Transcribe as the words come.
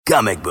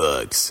comic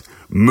books,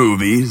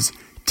 movies,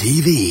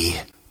 TV,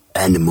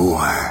 and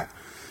more.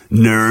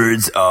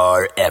 Nerds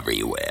are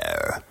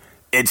everywhere.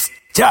 It's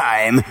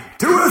time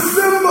to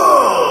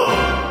assemble!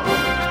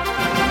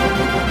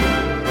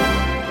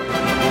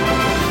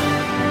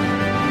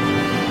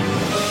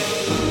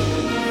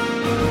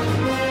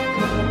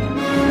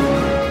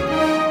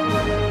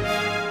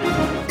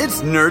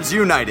 It's Nerds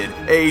United,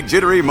 a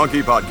Jittery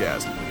Monkey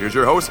podcast. Here's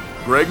your host,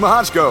 Greg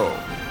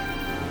Mahochko.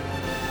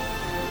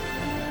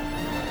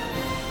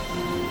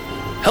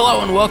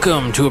 Hello and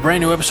welcome to a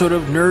brand new episode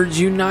of Nerds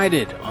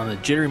United on the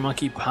Jittery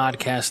Monkey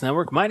Podcast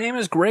Network. My name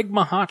is Greg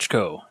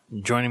Mahochko.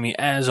 Joining me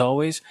as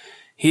always,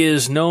 he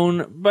is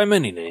known by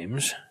many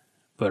names,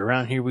 but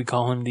around here we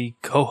call him the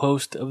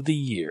co-host of the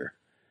year,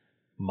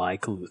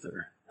 Mike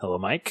Luther. Hello,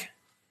 Mike.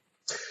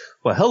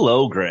 Well,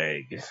 hello,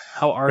 Greg.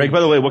 How are Greg, you? By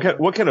the way,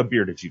 what kind of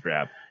beer did you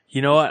grab?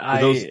 You know what?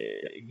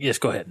 Yes,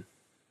 go ahead.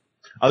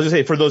 I was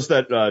gonna say, for those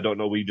that don't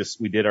know, we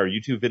did our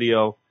YouTube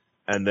video,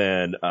 and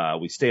then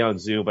we stay on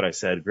Zoom. But I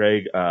said,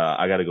 Greg,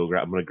 I gotta go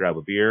grab. I'm gonna grab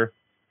a beer,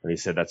 and he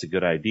said that's a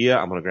good idea.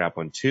 I'm gonna grab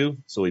one too.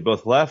 So we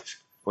both left,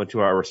 went to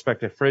our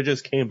respective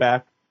fridges, came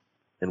back,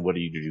 and what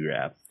did you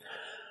grab?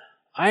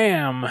 I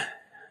am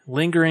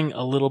lingering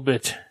a little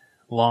bit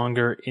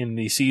longer in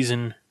the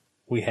season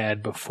we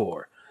had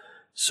before.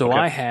 So okay.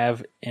 I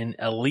have an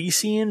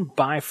Elysian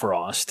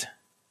Bifrost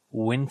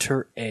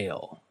Winter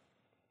Ale.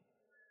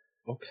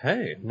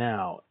 Okay.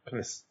 Now,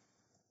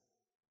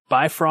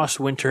 Bifrost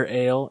Winter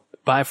Ale.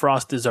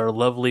 Bifrost is our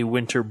lovely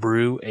winter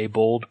brew, a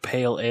bold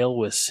pale ale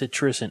with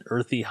citrus and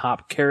earthy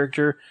hop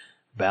character,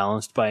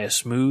 balanced by a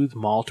smooth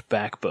malt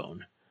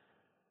backbone.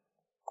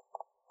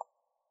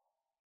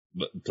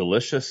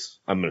 Delicious.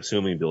 I'm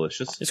assuming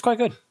delicious. It's quite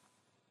good.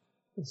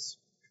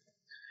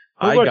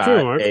 I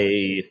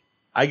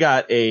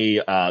got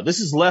a,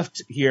 this is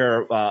left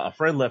here, a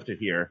friend left it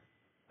here,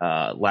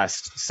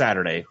 last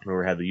Saturday when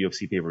we had the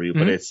UFC pay-per-view,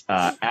 but it's,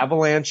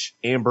 Avalanche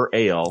Amber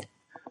Ale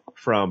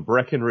from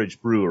Breckenridge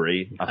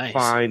Brewery, a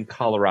fine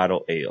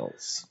Colorado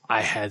ales.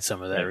 I had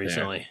some of that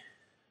recently.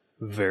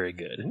 Very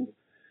good.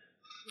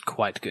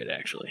 Quite good,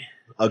 actually.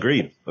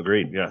 Agreed,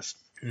 yes.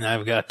 And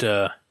I've got,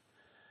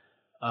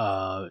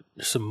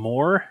 some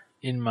more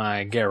in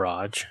my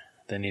garage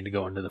that need to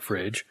go into the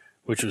fridge,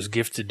 which was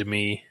gifted to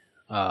me,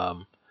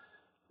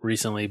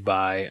 recently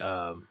by,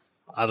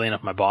 oddly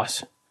enough, my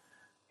boss.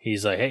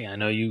 He's like, hey, I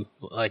know you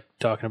like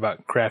talking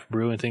about craft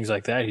brew and things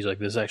like that. He's like,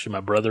 this is actually my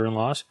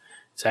brother-in-law's.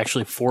 It's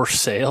actually for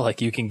sale.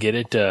 Like, you can get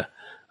it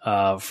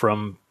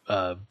from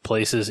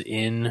places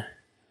in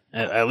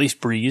at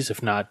least Breeze,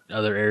 if not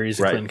other areas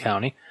of Clinton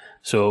County.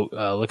 So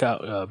look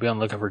out, be on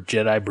the lookout for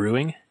Jedi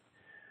Brewing.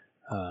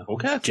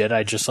 Okay.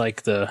 Jedi, just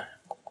like the...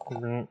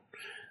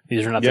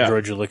 These are not the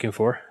droids you're looking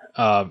for.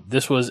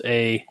 This was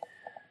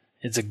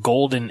it's a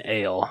golden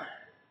ale.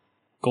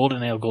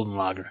 Golden ale, golden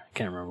lager. I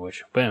can't remember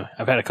which. But anyway,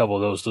 I've had a couple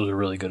of those. Those are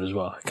really good as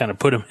well. I kind of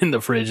put them in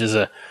the fridge as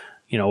a,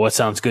 what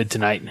sounds good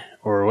tonight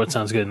or what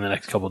sounds good in the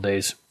next couple of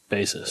days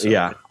basis. So.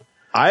 Yeah.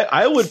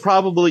 I would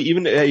probably,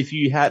 even if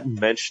you hadn't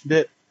mentioned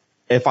it,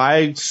 if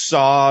I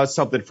saw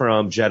something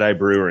from Jedi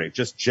Brewery,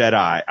 just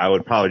Jedi, I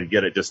would probably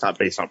get it just not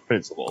based on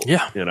principle.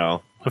 Yeah.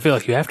 I feel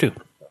like you have to.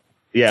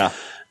 Yeah.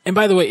 And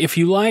by the way, if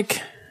you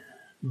like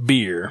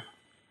beer,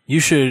 you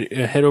should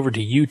head over to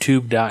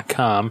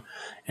youtube.com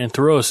and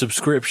throw a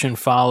subscription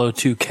follow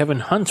to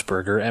Kevin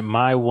Huntsberger at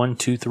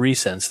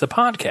My123 the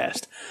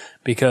podcast,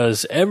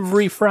 because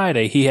every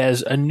Friday he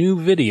has a new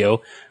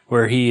video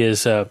where he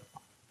is,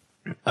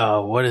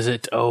 what is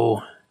it?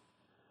 Oh,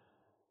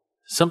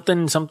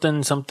 something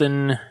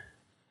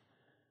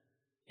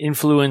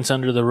influence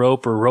under the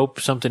rope or rope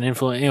something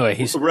influence. Anyway,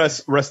 he's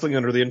wrestling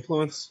under the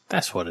influence.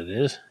 That's what it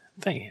is.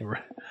 Thank you.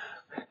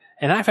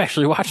 And I've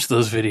actually watched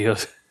those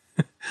videos.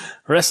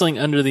 Wrestling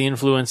under the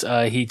influence.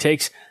 He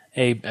takes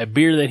a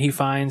beer that he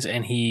finds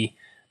and he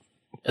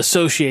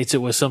associates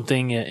it with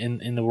something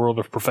in the world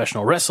of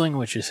professional wrestling,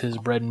 which is his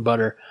bread and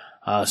butter.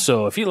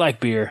 So if you like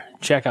beer,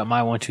 check out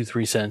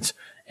My123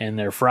 and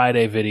their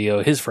Friday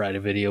video, his Friday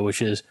video,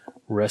 which is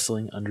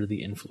Wrestling Under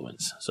the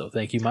Influence. So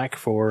thank you, Mike,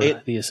 for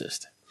the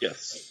assist.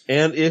 Yes.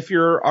 And if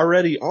you're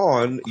already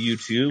on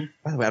YouTube,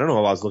 by the way, I don't know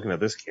if I was looking at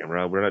this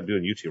camera. We're not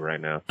doing YouTube right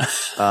now.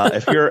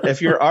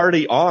 If you're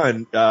already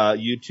on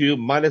YouTube,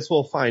 might as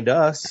well find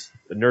us,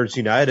 the Nerds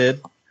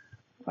United.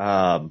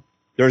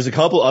 There's a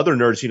couple other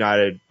Nerds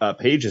United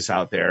pages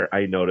out there,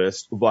 I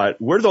noticed,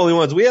 but we're the only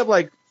ones. We have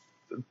like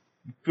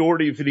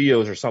 40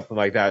 videos or something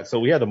like that, so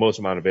we have the most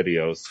amount of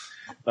videos.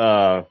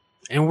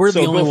 And we're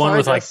the only one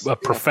with like a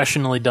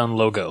professionally done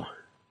logo.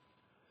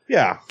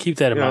 Yeah. Keep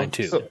that in mind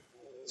too.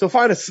 So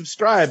find us,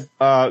 subscribe,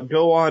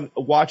 go on,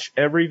 watch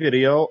every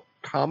video,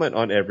 comment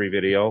on every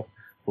video,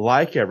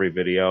 like every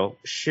video,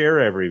 share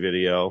every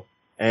video,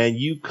 and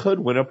you could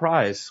win a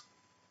prize.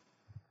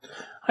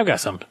 I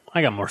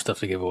got more stuff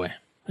to give away.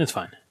 It's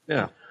fine.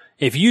 Yeah.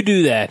 If you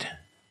do that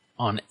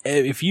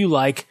if you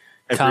like,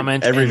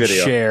 comment, and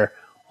video. share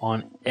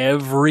on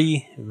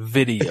every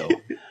video,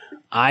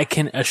 I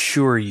can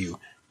assure you,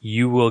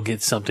 you will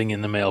get something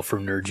in the mail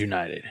from Nerds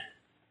United.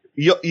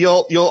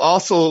 You'll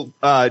also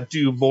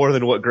do more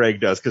than what Greg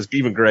does, because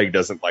even Greg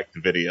doesn't like the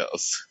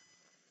videos.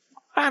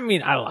 I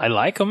mean, I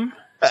like them.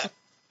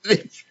 Do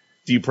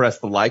you press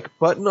the like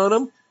button on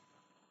them?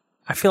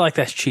 I feel like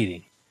that's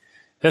cheating.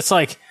 That's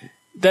like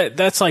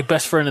that's like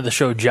best friend of the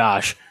show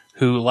Josh,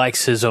 who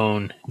likes his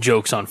own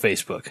jokes on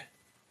Facebook.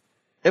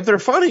 If they're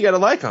funny, you gotta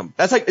like them.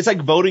 It's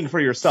like voting for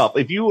yourself.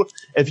 If you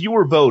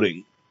were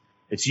voting,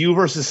 it's you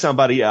versus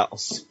somebody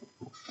else.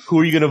 Who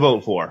are you gonna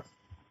vote for?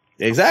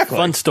 Exactly.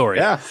 Fun story.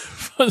 Yeah.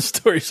 Fun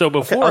story. So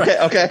before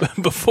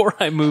before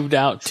I moved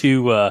out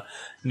to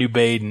New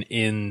Baden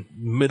in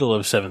middle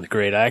of 7th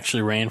grade, I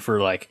actually ran for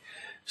like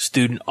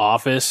student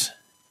office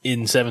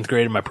in 7th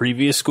grade in my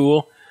previous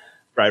school.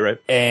 Right.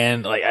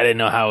 And like I didn't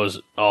know how it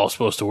was all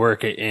supposed to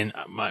work. And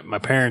my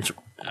parents,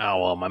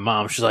 my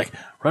mom, she's like,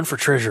 run for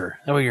treasurer.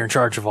 That way you're in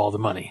charge of all the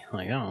money. I'm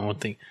like, I don't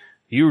think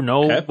you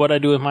know what I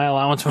do with my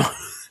allowance. I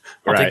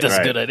don't think that's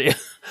a good idea.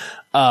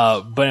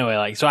 But anyway,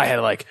 like, so I had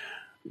like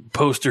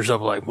posters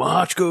up like,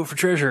 watch go for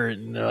treasurer.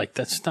 And they're like,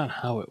 that's not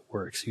how it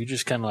works. You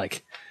just kind of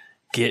like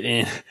get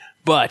in.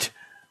 But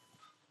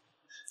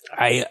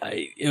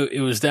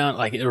it was down,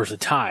 like there was a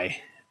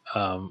tie,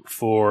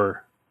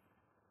 for,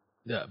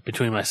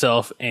 between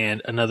myself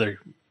and another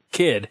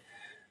kid,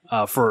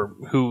 for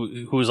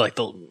who was like I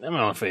don't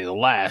know if the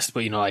last,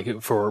 but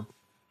like for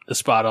the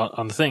spot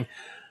on the thing.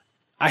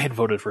 I had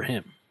voted for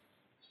him.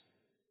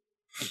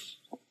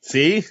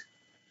 See?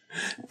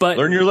 But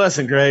learn your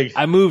lesson, Greg.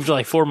 I moved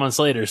like 4 months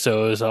later,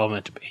 so it was all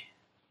meant to be.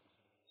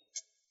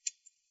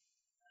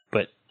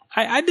 But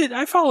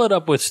I followed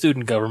up with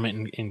student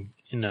government in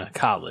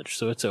college,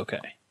 so it's okay.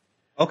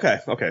 Okay.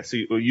 So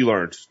you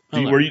learned.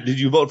 Did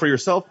you vote for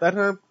yourself that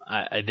time?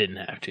 I didn't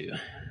have to.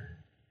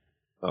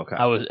 Okay.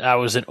 I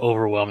was an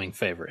overwhelming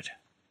favorite.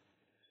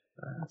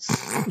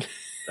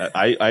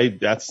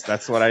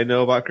 That's what I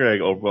know about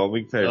Greg.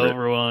 Overwhelming favorite.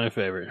 Overwhelming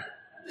favorite.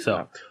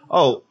 So.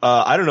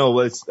 I don't know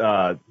what's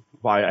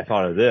why I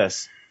thought of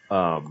this,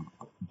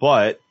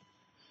 but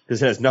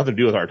this has nothing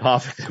to do with our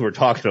topic that we're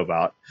talking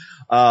about.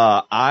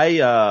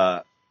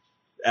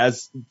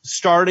 As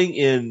starting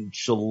in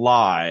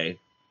July,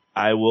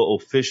 I will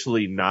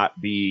officially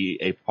not be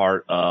a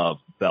part of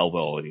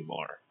Belleville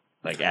anymore,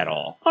 like at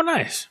all. Oh,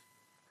 nice.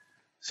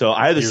 So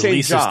I have the Your same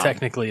lease job. is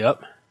technically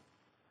up.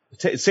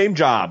 Same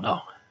job.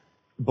 Oh.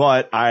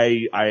 But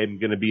I am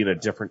going to be in a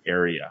different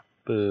area.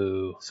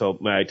 Boo. So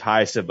my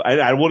ties to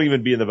I won't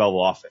even be in the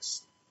Belleville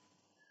office.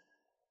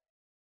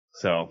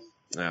 So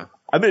yeah,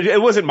 I mean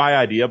it wasn't my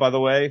idea, by the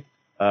way.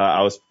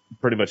 I was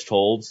pretty much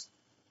told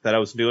that I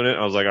was doing it.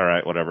 I was like, all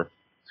right, whatever.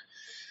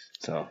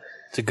 So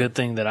it's a good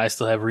thing that I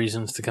still have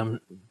reasons to come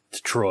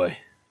to Troy,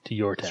 to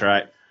your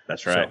town.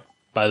 That's right. So,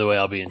 by the way,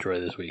 I'll be in Troy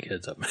this week.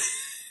 Heads up.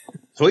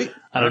 Sweet.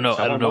 I don't know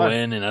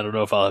when, and I don't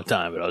know if I'll have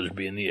time, but I'll just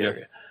be in the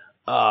area.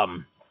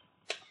 Well,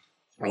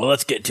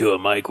 let's get to it,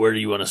 Mike. Where do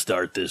you want to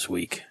start this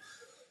week?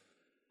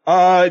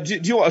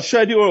 Should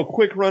I do a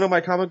quick run of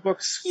my comic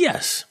books?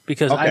 Yes,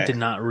 because I did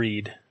not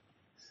read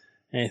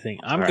anything.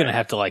 I'm going to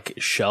have to like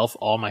shelf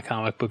all my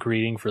comic book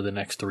reading for the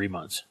next 3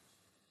 months.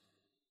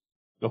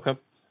 Okay.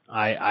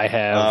 I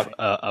have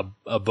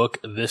a book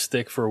this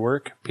thick for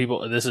work.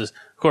 This is,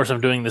 of course,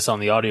 I'm doing this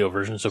on the audio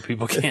version, so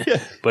people can't.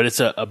 But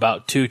it's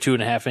about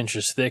 2.5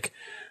 inches thick.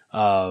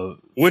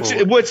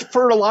 Which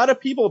for a lot of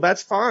people,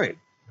 that's fine.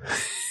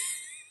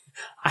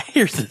 I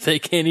hear that they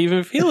can't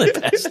even feel it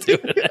past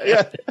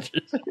 2.5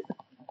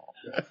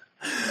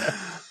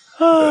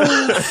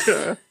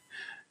 inches.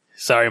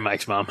 Sorry,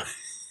 Mike's mom.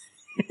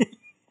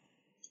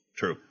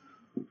 True.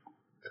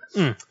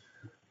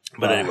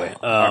 But anyway,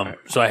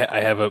 so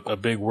I have a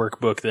big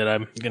workbook that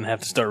I'm going to have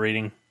to start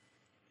reading,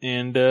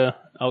 and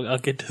I'll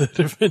get to that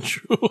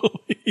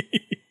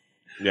eventually.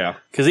 Yeah.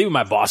 Because even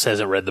my boss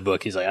hasn't read the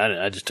book. He's like,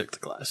 I just took the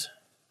class.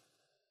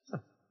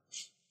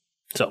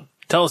 So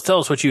tell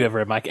us what you have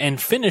read, Mike, and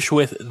finish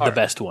with the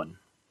best one.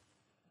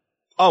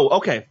 Oh,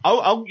 okay.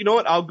 I'll you know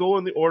what? I'll go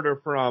in the order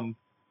from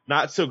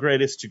not so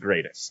greatest to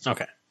greatest.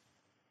 Okay.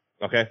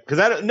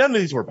 Because none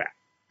of these were bad.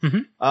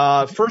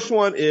 Mm-hmm. First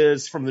one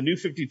is from the New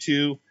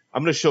 52.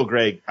 I'm going to show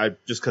Greg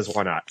just because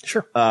why not?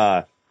 Sure.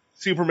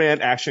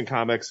 Superman Action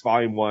Comics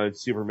Volume 1,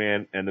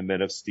 Superman and the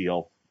Men of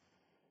Steel.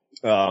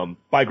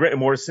 By Grant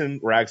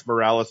Morrison, Rags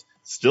Morales.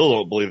 Still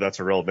don't believe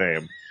that's a real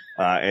name.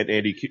 And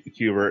Andy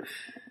Kubert.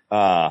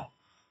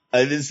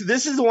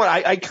 This is the one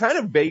I kind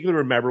of vaguely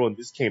remember when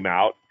this came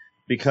out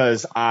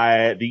because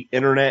the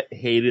internet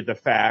hated the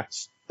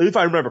fact, if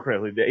I remember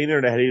correctly, the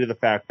internet hated the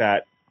fact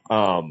that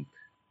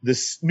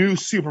this new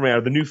Superman,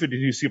 or the New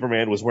 52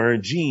 Superman, was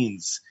wearing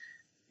jeans.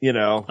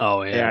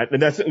 Oh yeah,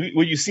 and that's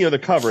what you see on the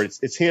cover.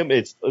 It's him.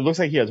 It looks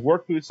like he has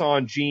work boots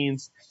on,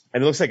 jeans,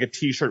 and it looks like a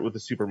T-shirt with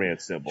the Superman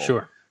symbol.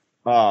 Sure.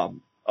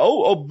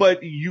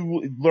 But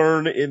you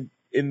learn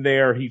in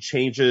there he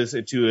changes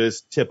into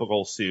his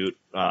typical suit.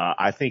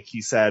 I think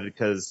he said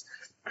because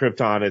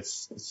Krypton,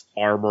 it's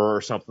armor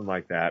or something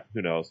like that.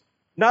 Who knows?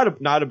 Not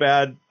a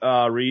bad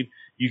read.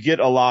 You get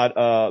a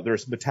lot.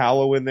 There's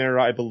Metallo in there,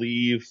 I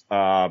believe.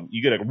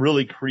 You get a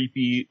really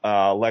creepy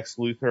Lex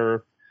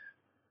Luthor.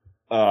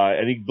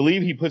 and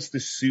he puts the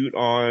suit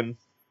on.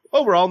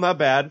 Overall, not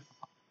bad.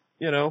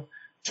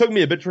 Took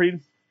me a bit to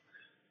read.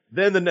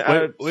 Then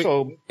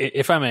wait,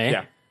 if I may,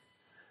 yeah.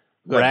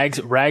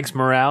 Rags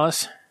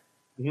Morales.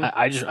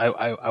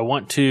 Mhm. I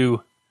want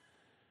to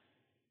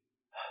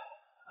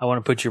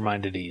put your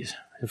mind at ease,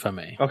 if I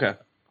may. Okay.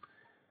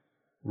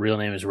 Real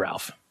name is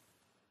Ralph.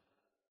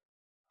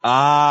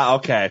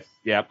 Okay.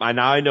 Yeah.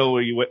 Now I know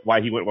why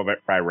he went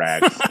by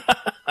Rags.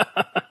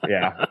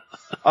 Yeah.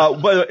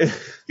 But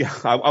yeah,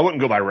 I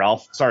wouldn't go by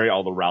Ralph. Sorry,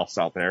 all the Ralphs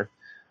out there.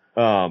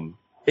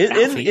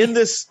 In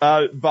this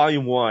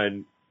volume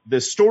 1, the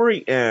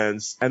story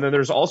ends, and then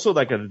there's also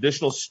like an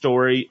additional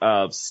story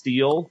of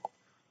Steel.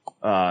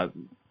 Better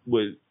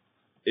than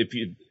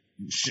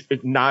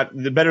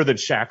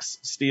Shaq's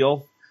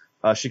Steel,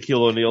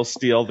 Shaquille O'Neal's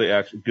Steel, the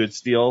actual good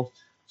Steel.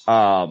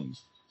 And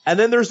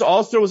then there was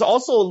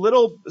also a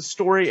little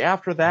story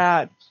after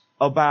that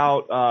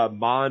about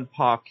Ma and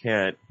Pa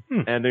Kent,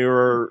 and they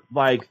were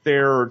like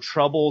their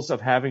troubles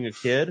of having a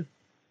kid.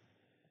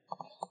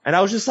 And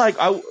I was just like,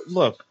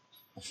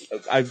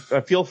 I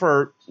feel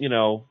for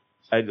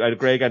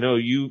Greg. I know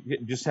you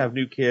just have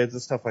new kids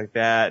and stuff like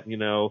that.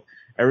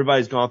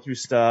 Everybody's gone through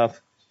stuff.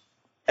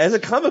 As a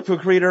comic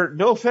book reader,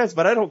 no offense,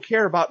 but I don't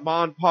care about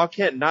Ma and Pa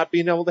Kent not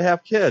being able to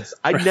have kids.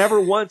 I never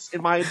once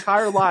in my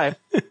entire life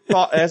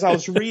thought, as I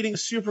was reading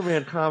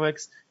Superman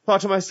comics,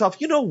 thought to myself,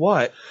 you know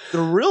what? The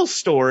real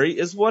story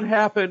is what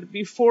happened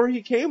before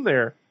he came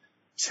there.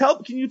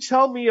 Can you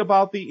tell me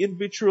about the in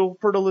vitro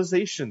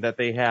fertilization that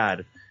they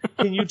had?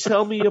 Can you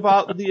tell me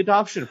about the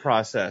adoption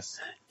process?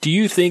 Do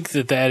you think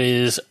that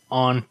is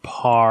on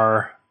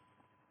par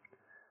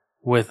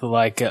with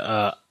like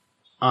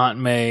Aunt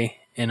May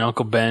and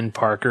Uncle Ben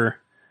Parker,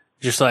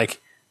 just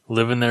like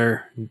living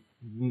their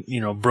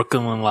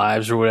Brooklyn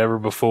lives or whatever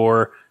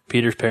before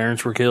Peter's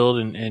parents were killed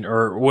and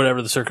or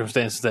whatever the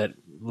circumstances that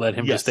led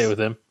him to stay with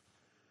him?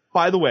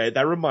 By the way,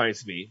 that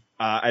reminds me.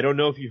 I don't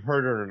know if you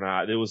heard it or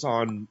not. It was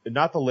on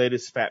not the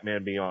latest Fat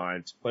Man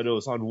Beyond, but it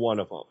was on one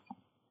of them.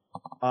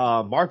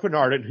 Mark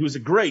Bernardin, who's a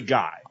great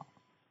guy,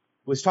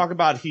 was talking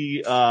about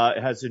he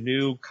has a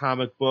new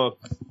comic book,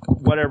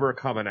 whatever,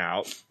 coming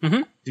out.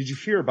 Mm-hmm. Did you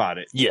hear about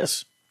it?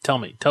 Yes. Tell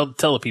me. Tell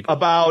the people.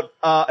 About,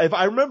 if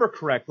I remember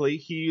correctly,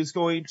 he is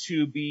going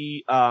to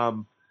be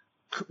creating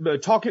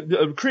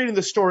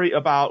the story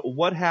about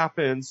what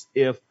happens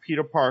if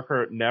Peter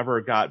Parker never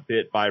got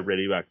bit by a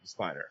radioactive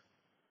spider.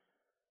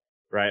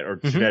 Right? Or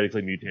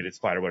genetically mutated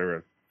spider,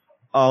 whatever.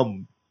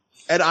 And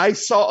I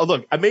saw,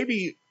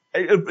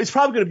 it's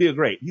probably going to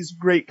be he's a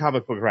great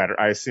comic book writer,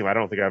 I assume. I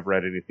don't think I've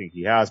read anything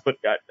he has, but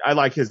I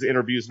like his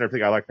interviews and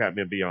everything. I like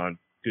Batman Beyond.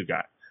 Good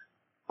guy.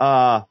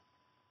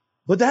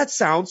 But that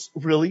sounds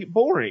really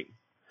boring.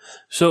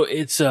 So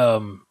it's,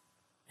 and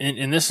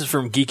this is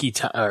from Geek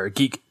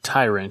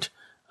Tyrant,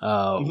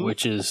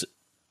 which is,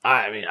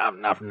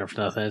 I'm not for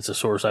nothing. It's a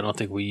source I don't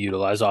think we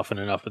utilize often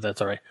enough, but that's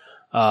all right.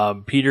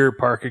 Peter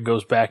Parker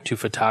goes back to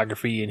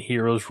photography in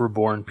Heroes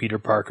Reborn Peter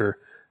Parker,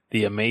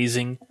 the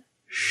Amazing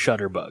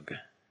Shutterbug.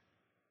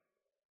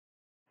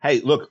 Hey,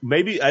 look,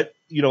 maybe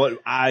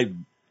the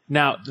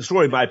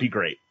story might be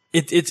great.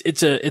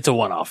 It's a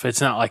one-off.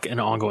 It's not like an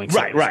ongoing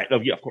series. Right. Oh,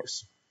 yeah, of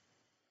course.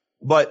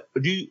 But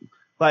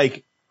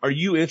are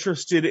you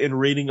interested in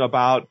reading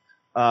about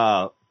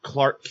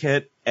Clark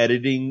Kent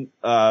editing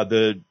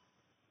his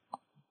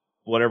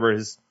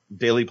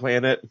Daily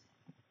Planet?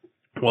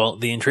 Well,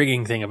 the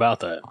intriguing thing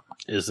about that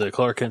is that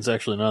Clark Kent's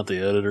actually not the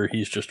editor;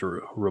 he's just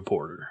a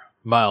reporter.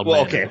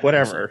 Okay,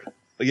 whatever.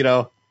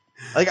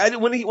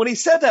 When he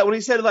said that,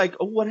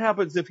 what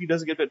happens if he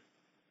doesn't get bit?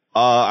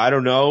 I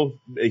don't know.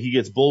 He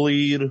gets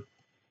bullied.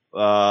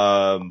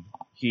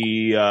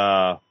 He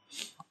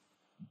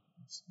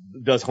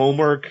does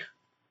homework.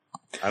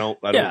 I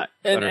don't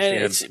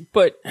understand.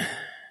 But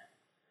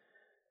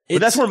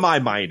that's where my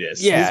mind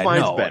is. Yeah, his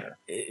mind's better.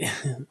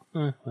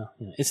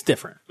 It's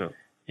different. No.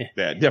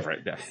 Yeah,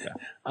 different. Yeah.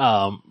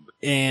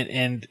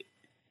 And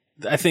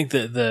I think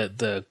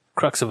the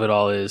crux of it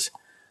all is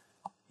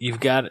you've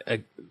got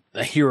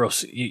a hero.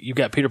 You've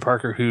got Peter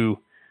Parker who,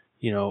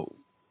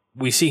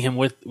 we see him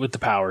with the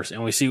powers,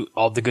 and we see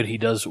all the good he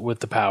does with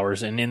the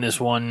powers. And in this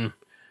one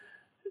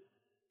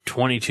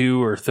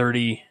 22 or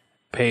 30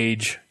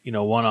 page,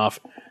 one-off,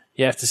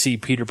 you have to see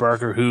Peter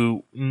Parker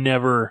who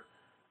never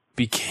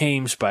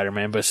became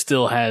Spider-Man, but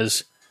still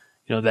has,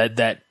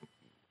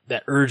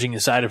 that urging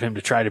inside of him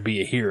to try to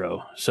be a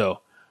hero.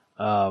 So,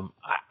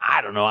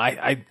 I don't know.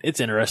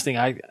 It's interesting.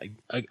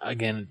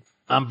 Again,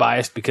 I'm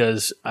biased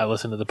because I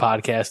listen to the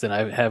podcast and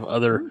I have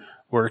other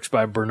works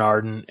by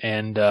Bernardin,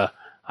 and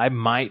I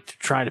might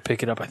try to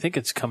pick it up. I think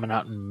it's coming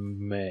out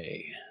in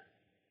May.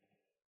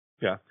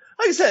 Yeah.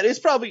 Like I said, it's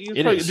probably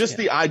just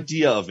the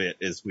idea of it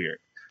is weird.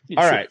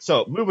 All right.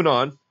 So moving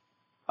on.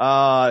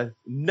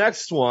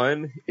 Next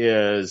one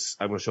is,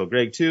 I'm going to show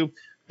Greg too.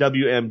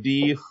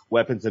 WMD,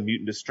 Weapons of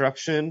Mutant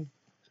Destruction.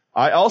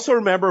 I also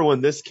remember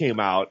when this came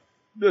out,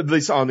 at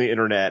least on the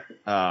internet,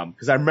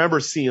 because I remember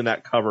seeing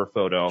that cover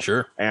photo.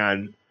 Sure.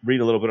 And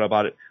read a little bit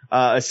about it.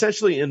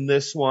 Essentially, in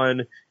this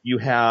one, you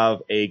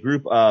have a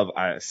group of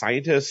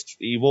scientists,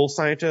 evil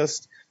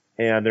scientists,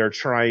 and they're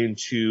trying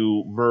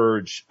to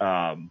merge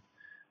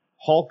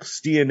Hulk's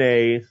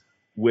DNA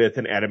with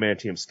an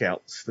adamantium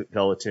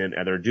skeleton,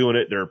 and they're doing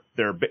it. They're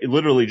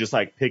literally just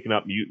like picking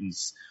up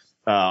mutants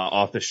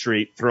off the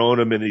street, throwing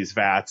them in these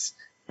vats,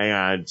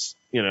 and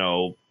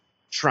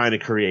trying to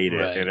create it.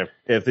 Right. And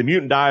if the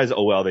mutant dies,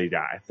 oh well, they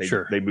die.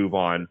 They move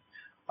on.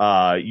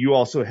 You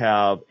also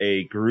have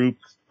a group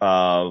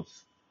of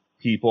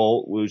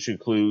people, which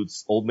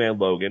includes Old Man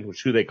Logan,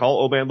 who they call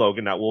Old Man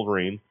Logan, not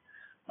Wolverine.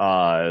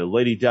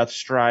 Lady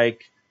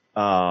Deathstrike,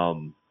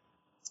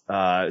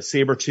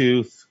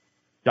 Sabretooth,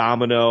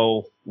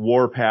 Domino,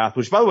 Warpath,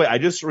 which, by the way, I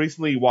just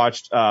recently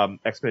watched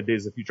X-Men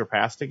Days of Future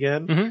Past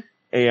again. Mm-hmm.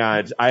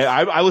 And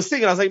I was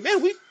thinking, I was like,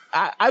 man,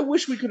 I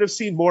wish we could have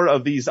seen more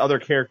of these other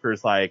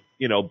characters like,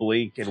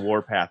 Blink and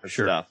Warpath and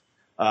stuff.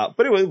 But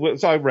anyway,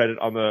 so I read it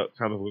on the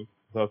comic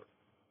book.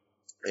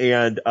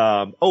 And,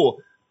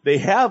 they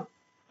have,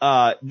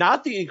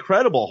 not the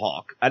Incredible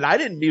Hulk. And I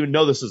didn't even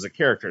know this was a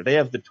character. They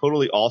have the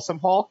Totally Awesome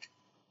Hulk,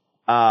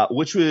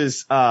 which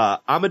was,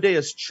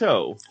 Amadeus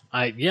Cho.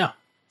 I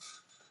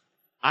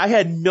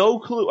had no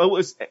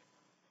clue.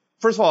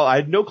 First of all, I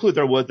had no clue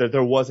that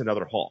there was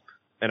another Hulk.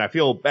 And I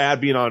feel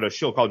bad being on a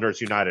show called Nerds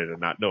United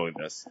and not knowing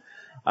this.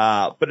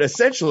 But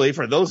essentially,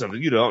 for those of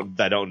you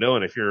that don't know,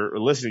 and if you're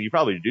listening, you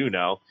probably do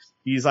know,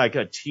 he's like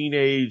a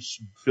teenage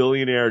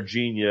billionaire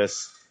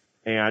genius.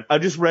 And I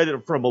just read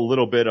it from a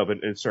little bit of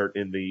an insert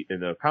in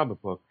the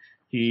comic book.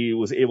 He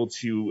was able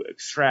to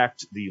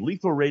extract the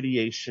lethal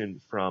radiation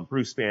from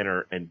Bruce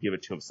Banner and give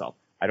it to himself.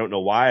 I don't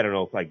know why. I don't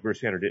know if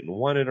Bruce Banner didn't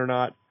want it or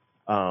not.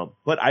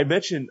 But I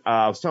mentioned,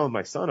 I was telling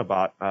my son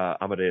about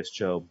Amadeus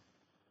Cho,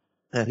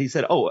 and he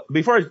said,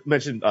 before I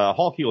mentioned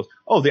Hulk, he goes,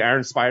 the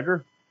Iron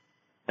Spider.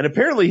 And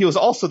apparently he was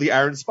also the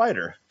Iron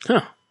Spider.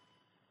 Huh.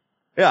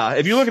 Yeah,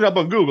 if you look it up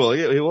on Google,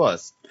 he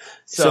was.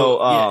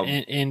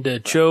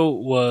 And Cho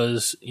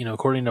was,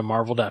 according to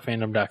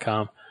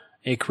marvel.fandom.com,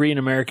 a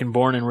Korean-American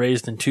born and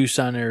raised in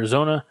Tucson,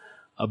 Arizona.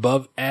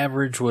 Above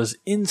average was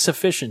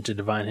insufficient to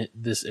define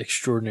this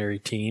extraordinary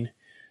teen.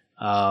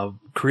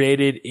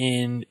 Created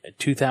in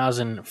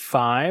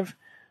 2005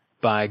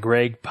 by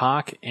Greg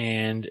Pak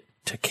and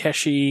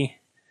Takeshi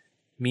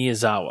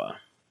Miyazawa.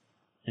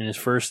 And his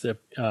first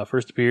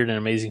appeared in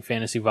Amazing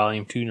Fantasy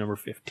Volume 2, number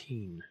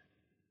 15.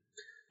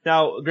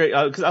 Now, great,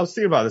 because I was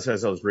thinking about this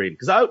as I was reading.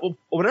 Because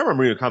whenever I'm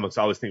reading comics,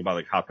 I always think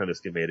about how can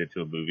this get made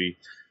into a movie.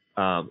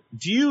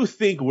 Do you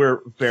think we're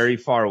very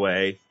far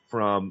away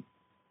from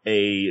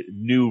a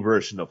new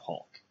version of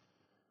Hulk?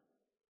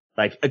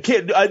 Like,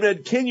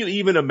 can you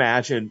even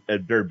imagine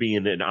there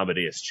being an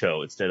Amadeus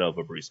Cho instead of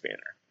a Bruce Banner?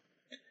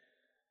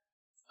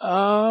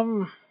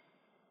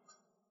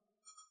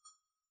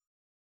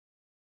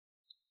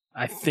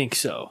 I think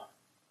so.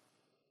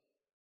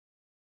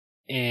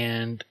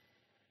 And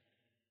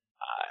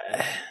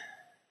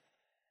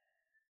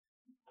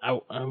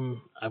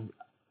I'm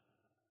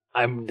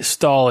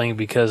stalling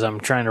because I'm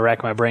trying to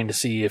rack my brain to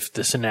see if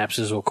the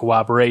synapses will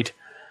cooperate.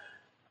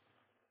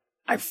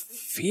 I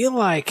feel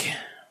like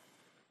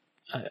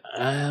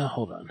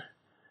hold on.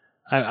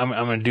 I'm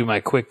going to do my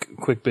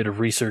quick bit of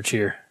research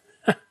here.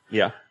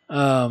 Yeah.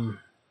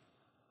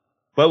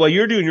 But while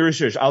you're doing your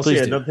research, I'll say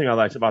another thing I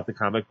liked about the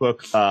comic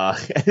book.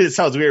 It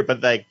sounds weird,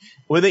 but like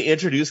when they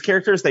introduce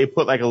characters, they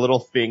put like a little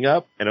thing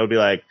up, and it would be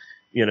like,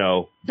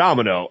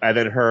 Domino, and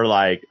then her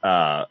like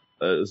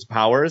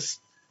powers,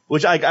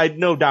 which I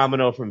know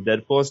Domino from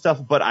Deadpool and stuff,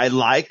 but I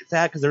like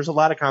that because there's a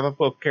lot of comic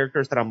book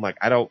characters that I'm like,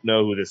 I don't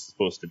know who this is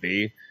supposed to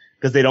be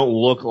because they don't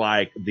look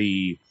like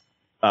the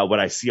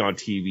what I see on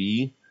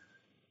TV.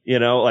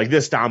 Like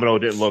this Domino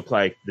didn't look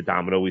like the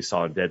Domino we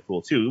saw in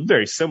Deadpool 2.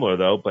 Very similar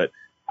though, but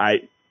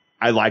I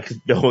like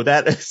to know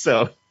that.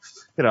 So,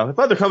 if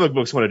other comic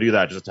books want to do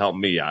that just to help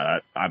me,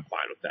 I'm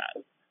fine with that.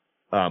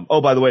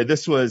 By the way,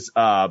 this was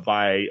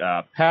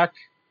by Pak,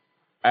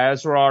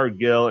 Azrar,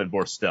 Gill, and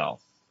Borstel.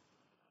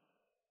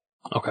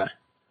 Okay.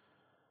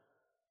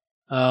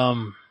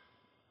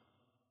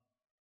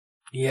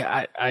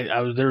 Yeah,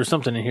 I there was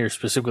something in here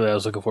specifically I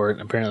was looking for, and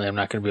apparently I'm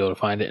not going to be able to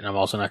find it, and I'm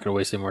also not going to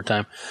waste any more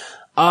time.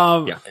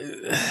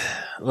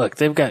 Look,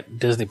 they've got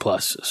Disney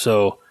Plus,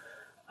 so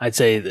I'd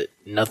say that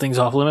nothing's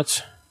off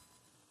limits.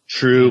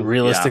 True.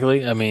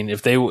 Realistically, yeah. I mean,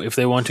 if they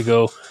want to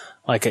go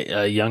like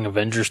a Young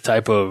Avengers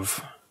type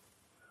of,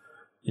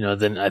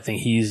 then I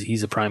think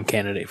he's a prime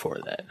candidate for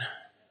that.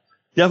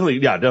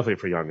 Definitely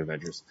for Young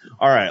Avengers.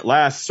 All right,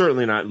 last,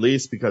 certainly not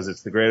least, because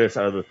it's the greatest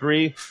out of the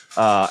three,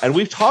 and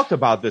we've talked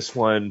about this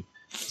one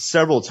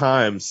several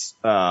times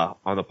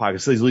on the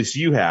podcast. At least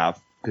you have,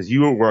 because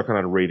you were working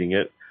on reading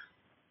it.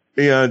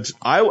 And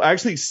I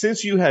actually,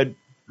 since you had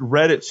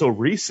read it so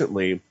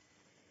recently,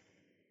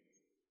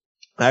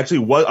 I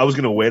was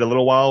going to wait a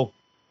little while,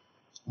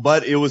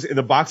 but it was in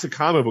the box of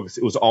comic books.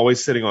 It was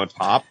always sitting on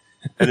top.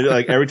 And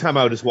like every time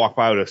I would just walk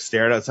by, I would have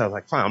stared at it. So I was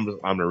like, fine, I'm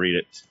going to read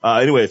it.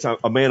 Anyway, it's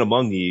A Man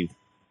Among Ye.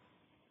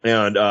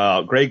 And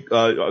Greg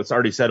has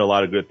already said a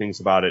lot of good things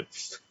about it,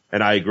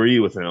 and I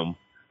agree with him.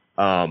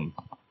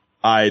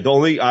 I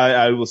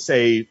will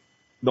say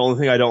the only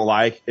thing I don't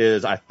like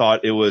is I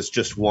thought it was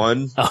just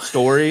one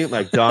story,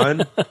 like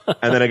done,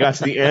 and then I got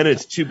to the end.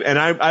 It's too, and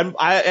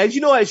I as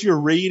you know, as you're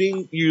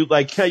reading, you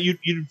like you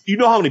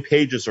know how many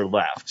pages are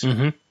left,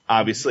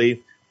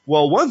 obviously.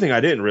 Well, one thing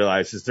I didn't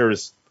realize is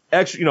there's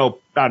extra,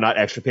 not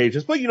extra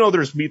pages, but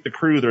there's meet the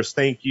crew, there's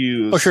thank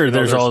yous. Oh, sure.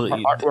 There's all the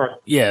artwork.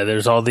 Yeah,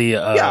 there's all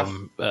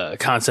the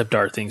concept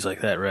art, things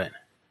like that, right?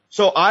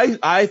 So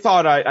I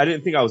thought I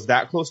didn't think I was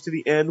that close to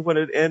the end when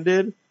it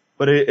ended,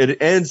 but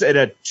it ends at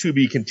a to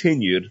be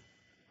continued.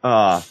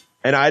 And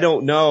I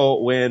don't know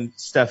when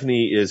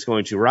Stephanie is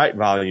going to write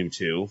volume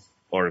 2,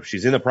 or if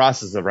she's in the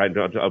process of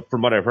writing.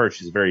 From what I've heard,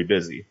 she's very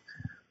busy.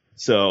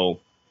 So,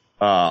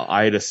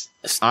 I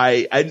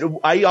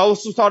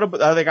also thought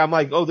about, I'm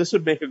like, oh, this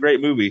would make a great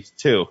movie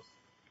too.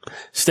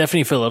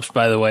 Stephanie Phillips,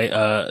 by the way,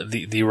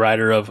 the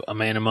writer of A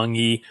Man Among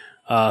Ye,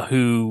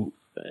 who,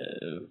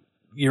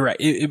 you're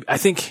right. I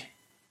think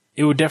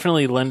it would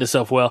definitely lend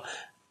itself well.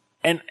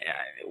 And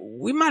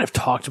we might have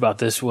talked about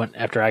this one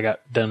after I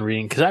got done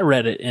reading, because I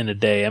read it in a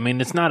day. I mean,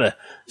 it's not a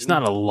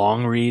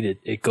long read.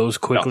 It goes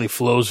quickly,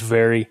 flows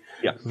very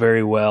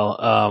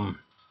well.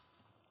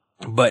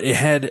 But it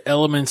had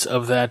elements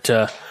of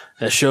that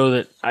show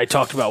that I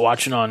talked about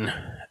watching on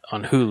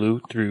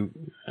Hulu through.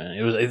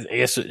 I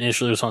guess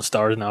initially it was on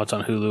Starz. Now it's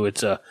on Hulu.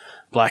 It's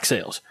Black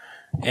Sails,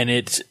 and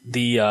it's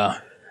the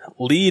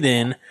lead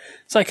in.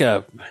 It's like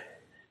it's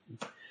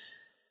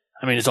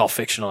all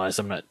fictionalized.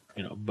 I'm not,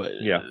 but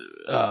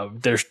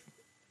there's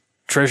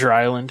Treasure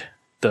Island,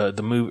 the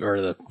movie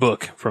or the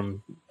book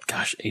from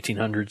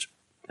 1800s.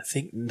 I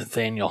think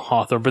Nathaniel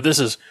Hawthorne. But this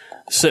is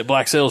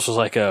Black Sails was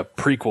like a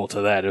prequel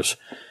to that. It was,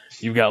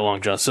 you've got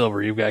Long John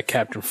Silver, you've got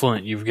Captain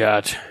Flint, you've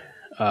got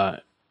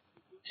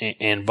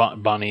and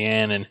Bonnie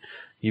Ann, and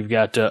you've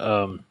got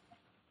the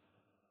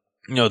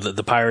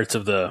pirates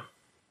of the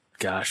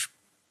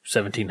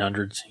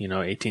 1700s,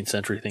 18th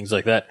century, things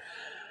like that.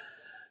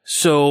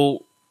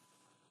 So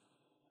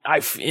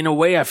in a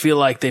way, I feel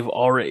like they've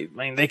already,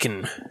 they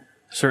can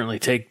certainly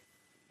take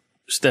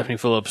Stephanie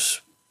Phillips'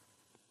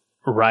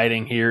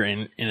 writing here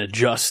and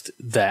adjust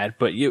that,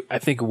 but I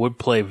think it would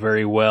play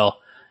very well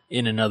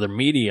in another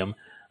medium.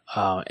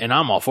 And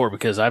I'm all for it,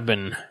 because I've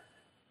been,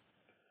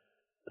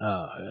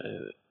 I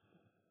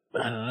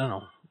don't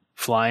know,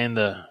 flying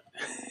the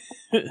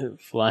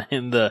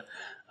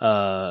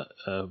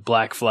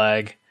black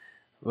flag,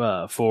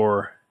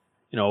 for,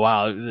 a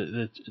while.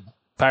 The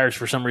pirates,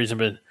 for some reason,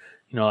 been,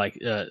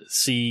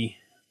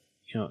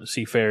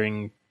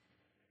 seafaring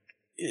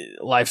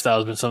lifestyle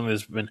has been something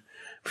that's been,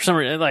 for some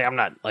reason, I'm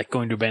not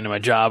going to abandon my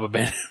job,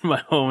 abandon my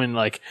home, and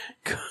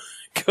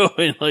go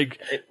and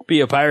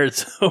be a pirate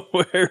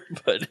somewhere.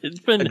 But it's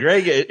been,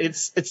 Greg, it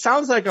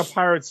sounds like a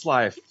pirate's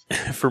life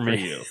for me.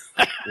 For you.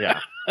 Yeah,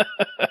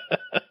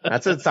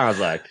 that's what it sounds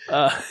like.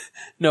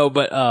 No,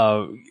 but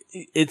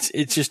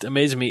it's just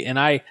amazing me, and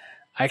I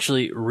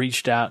actually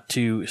reached out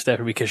to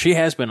Stephanie because she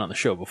has been on the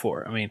show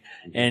before.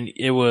 And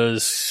it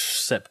was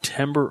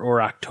September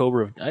or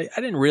October I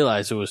didn't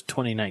realize it was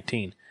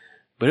 2019,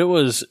 but it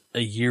was a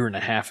year and a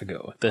half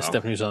ago that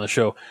Stephanie was on the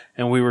show,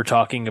 and we were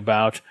talking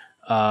about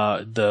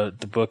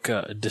the book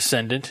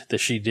Descendant that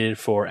she did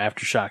for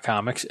Aftershock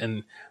Comics,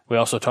 and we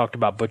also talked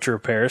about Butcher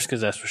of Paris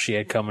because that's what she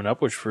had coming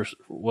up, which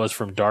was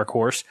from Dark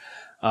Horse.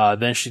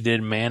 Then she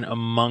did Man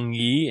Among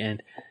Ye,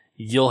 and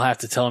you'll have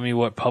to tell me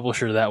what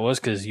publisher that was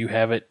because you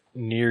have it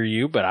near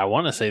you, but I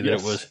want to say that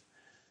it was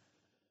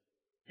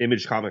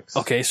Image Comics.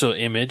 Okay, so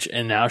Image,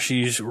 and now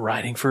she's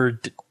writing for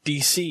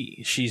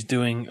DC. She's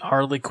doing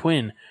Harley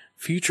Quinn,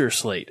 Future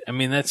Slate.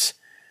 That's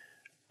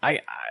I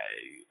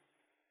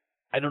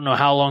don't know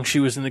how long she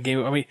was in the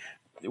game.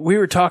 We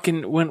were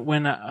talking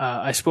when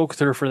I spoke with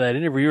her for that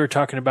interview. We were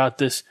talking about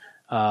this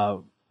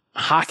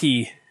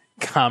hockey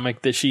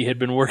comic that she had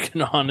been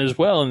working on as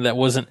well, and that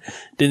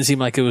didn't seem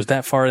like it was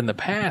that far in the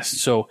past.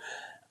 So,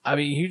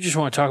 you just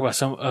want to talk about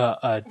some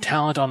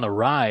talent on the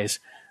rise.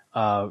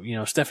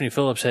 Stephanie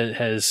Phillips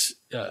has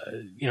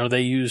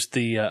they used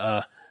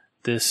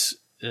this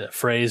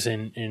phrase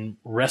in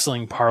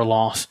wrestling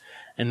parlance,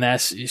 and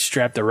that's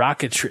strap the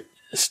rocket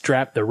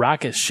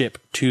ship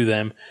to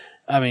them.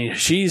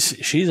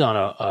 She's on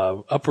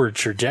a upward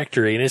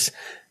trajectory, and it's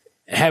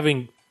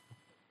having.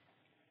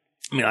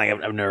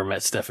 I've never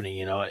met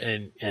Stephanie,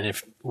 and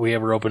if we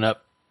ever open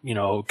up,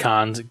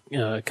 cons,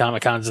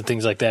 Comic Cons and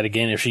things like that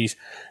again, if she's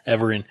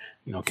ever in,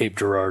 Cape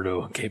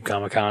Girardeau, Cape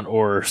Comic Con,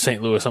 or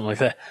St. Louis, something like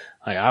that,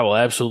 I will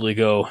absolutely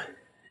go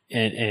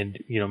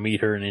and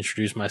meet her and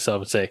introduce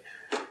myself and say,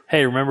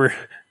 hey, remember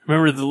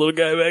the little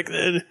guy back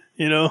then,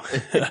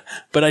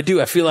 But I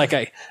feel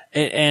like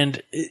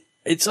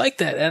it's like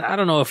that. And I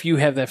don't know if you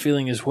have that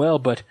feeling as well,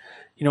 but,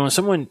 when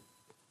someone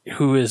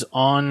who is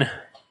on,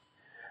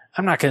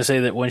 I'm not going to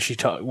say that when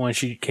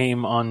she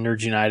came on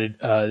Nerds United,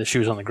 that she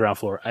was on the ground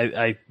floor.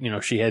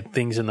 She had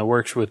things in the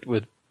works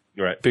with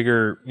right.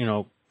 bigger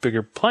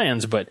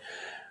plans, but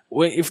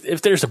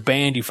if there's a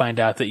band you find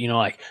out that,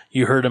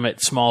 you heard them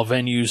at small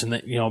venues and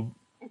that,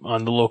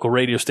 on the local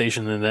radio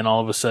station, and then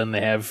all of a sudden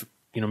they have,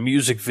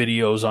 music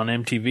videos on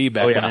MTV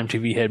back when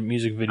MTV had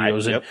music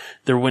videos, and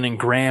they're winning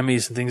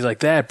Grammys and things like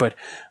that. But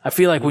I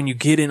feel like when you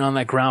get in on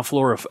that ground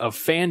floor of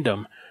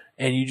fandom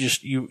and you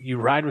just, you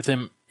ride with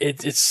them,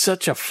 it's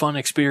such a fun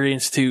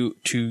experience to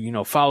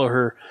follow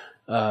her,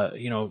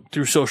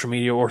 through social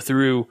media or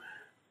through,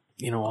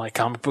 like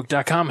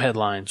comicbook.com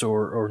headlines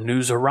or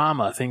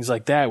Newsarama, things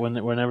like that.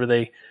 Whenever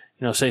they,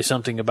 say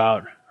something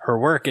about her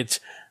work, it's,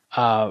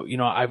 I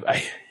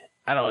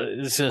don't,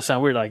 it's going to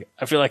sound weird. Like,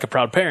 I feel like a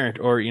proud parent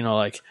or,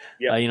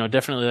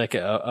 definitely like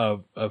a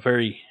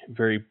very,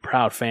 very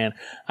proud fan.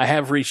 I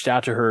have reached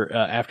out to her,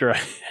 after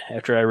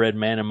I read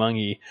Man Among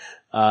Ye,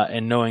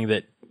 and knowing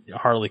that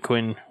Harley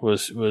Quinn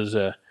was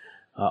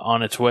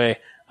on its way.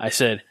 I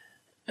said,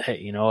 hey,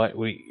 you know what?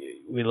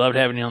 We loved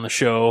having you on the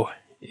show.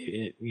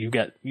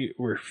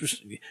 We're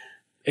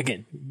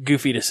again,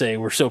 goofy to say,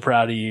 we're so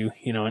proud of you,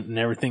 and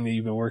everything that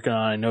you've been working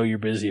on. I know you're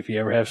busy. If you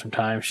ever have some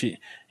time, she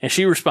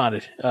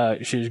responded.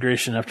 She was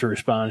gracious enough to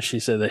respond. She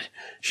said that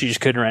she just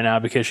couldn't right now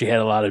because she had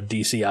a lot of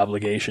DC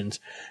obligations.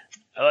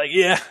 I'm like,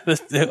 yeah,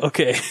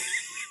 okay.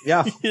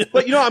 Yeah.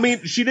 But,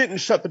 she didn't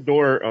shut the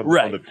door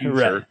on the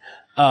future.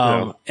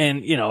 Right.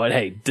 And,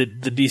 hey, the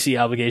DC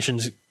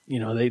obligations,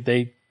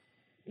 they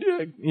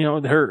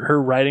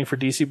her writing for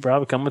DC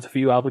probably come with a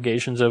few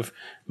obligations of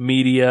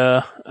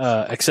media,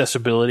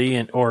 accessibility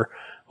or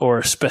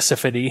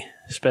specificity.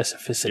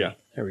 Yeah.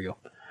 There we go.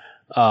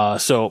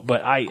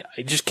 But I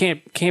just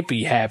can't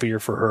be happier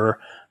for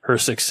her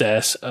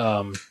success.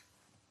 And,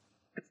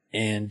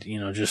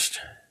 just,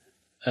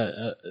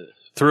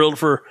 thrilled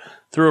for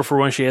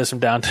when she has some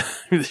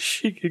downtime that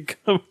she could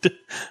come to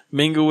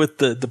mingle with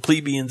the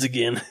plebeians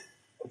again.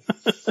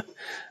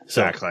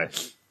 Exactly.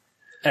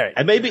 All right.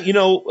 And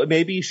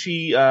maybe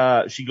she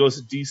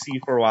goes to DC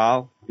for a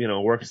while,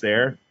 works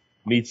there,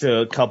 meets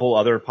a couple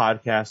other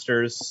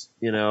podcasters,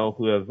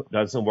 who have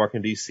done some work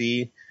in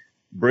DC,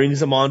 brings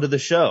them onto the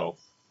show.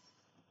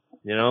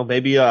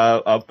 Maybe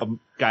a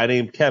guy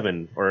named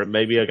Kevin or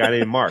maybe a guy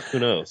named Mark. Who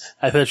knows?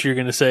 I thought you were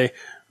going to say,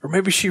 or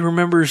maybe she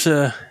remembers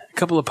a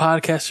couple of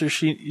podcasters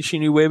she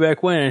knew way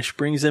back when, and she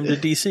brings them to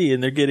DC,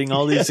 and they're getting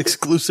all these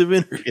exclusive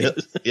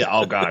interviews. Yeah.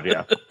 Oh God.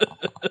 Yeah.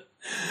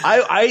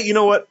 You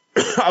know what?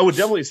 I would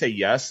definitely say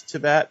yes to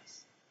that,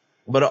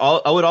 but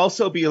I would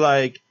also be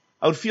like,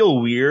 I would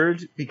feel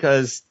weird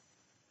because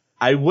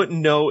I wouldn't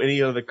know any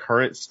of the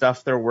current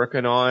stuff they're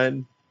working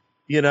on.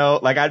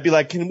 Like I'd be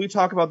like, can we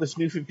talk about this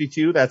New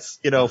 52 that's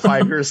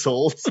 5 years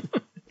old?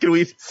 Can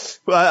we?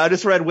 Well, I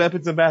just read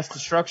Weapons of Mass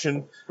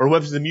Destruction or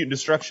Weapons of Mutant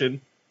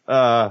Destruction.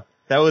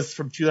 That was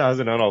from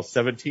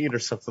 2017 or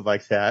something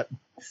like that.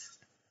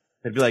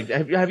 I'd be like,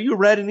 have you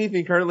read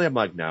anything currently? I'm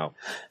like, no.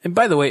 And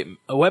by the way,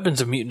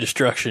 Weapons of Mutant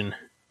Destruction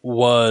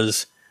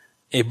was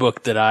a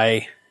book that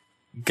I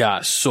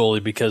got solely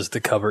because the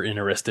cover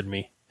interested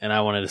me and I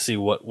wanted to see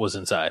what was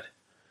inside.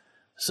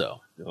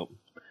 So,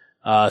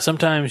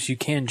 sometimes you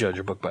can judge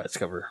a book by its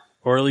cover,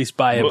 or at least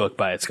buy a book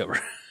by its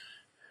cover.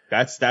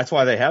 That's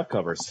why they have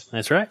covers.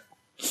 That's right.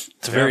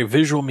 It's a very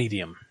visual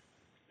medium.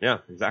 Yeah,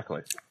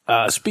 exactly.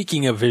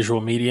 Speaking of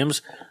visual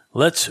mediums,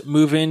 let's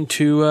move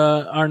into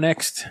our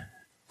next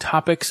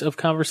topics of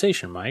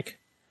conversation, Mike.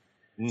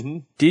 Mm-hmm.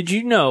 Did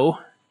you know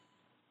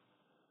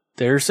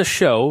there's a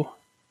show,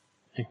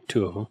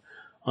 2 of them,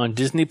 on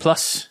Disney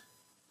Plus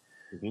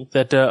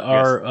that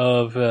are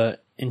of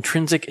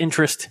intrinsic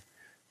interest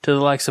to the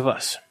likes of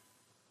us?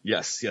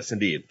 Yes,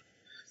 indeed.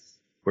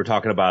 We're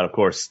talking about, of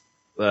course,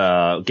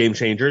 Game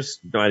Changers,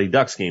 Mighty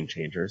Ducks Game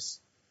Changers,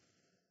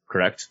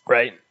 correct?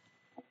 Right.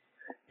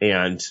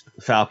 And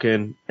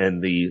Falcon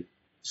and the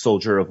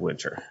Soldier of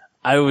Winter.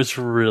 I was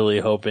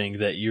really hoping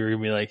that you were going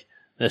to be like,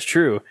 that's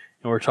true.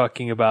 And we're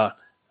talking about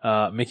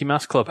Mickey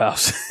Mouse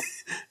Clubhouse.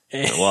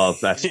 Well,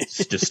 that's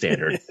just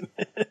standard.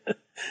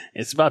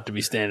 It's about to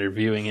be standard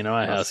viewing in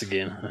my house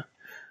again.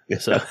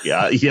 So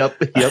yeah,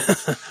 yep.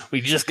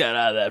 We just got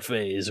out of that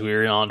phase. We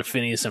were on to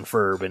Phineas and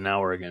Ferb, and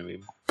now we're going to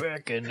be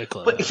back in the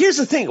club. But here's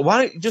the thing: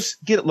 why don't you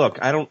just get it? Look,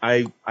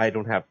 I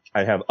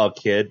have a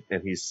kid,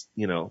 and he's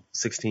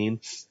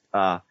 16.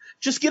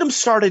 Just get him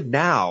started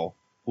now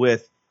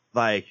with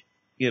Falcon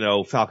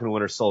and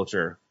Winter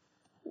Soldier.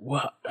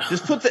 What?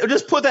 Just put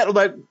that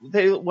like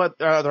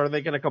what are they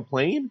going to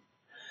complain?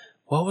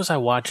 What was I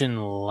watching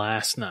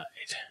last night?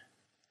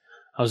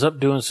 I was up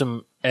doing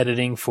some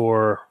editing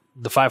for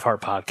the Five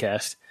Heart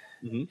podcast,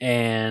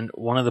 and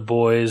one of the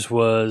boys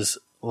was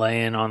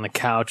laying on the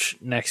couch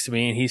next to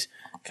me, and he's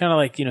kind of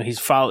like,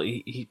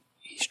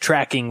 he's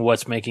tracking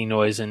what's making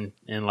noise and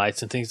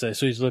lights and things like that.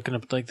 So he's looking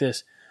up like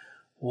this.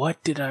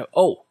 What did Age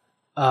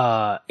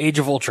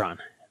of Ultron.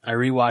 I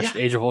rewatched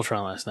Age of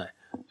Ultron last night.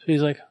 So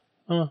he's like,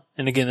 oh,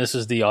 and again, this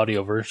is the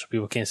audio version, so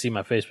people can't see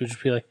my face, but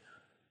just be like,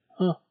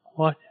 oh,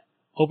 what?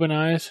 Open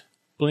eyes,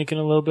 blinking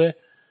a little bit,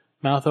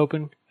 mouth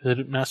open. Is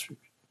it not?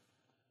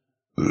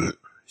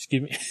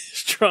 Excuse me,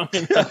 strong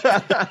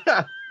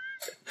enough.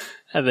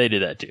 They do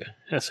that too.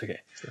 That's okay.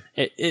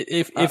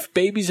 If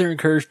babies are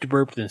encouraged to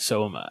burp, then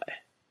so am I.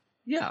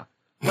 Yeah.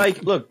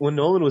 Like, look, when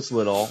Nolan was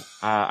little,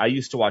 I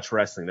used to watch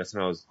wrestling. That's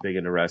when I was big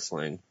into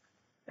wrestling.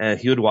 and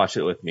he would watch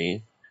it with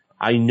me.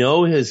 I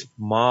know his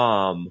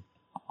mom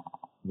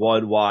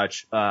would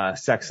watch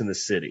Sex and the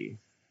City.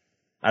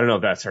 I don't know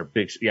if that's her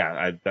big.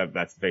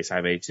 That's the face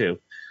I made too.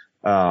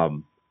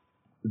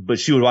 But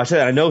she would watch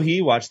that. I know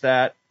he watched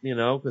that,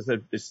 because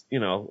it's,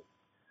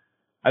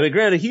 I mean,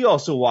 granted, he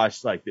also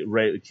watched like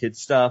the kid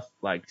stuff,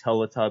 like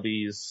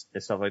Teletubbies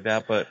and stuff like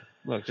that. But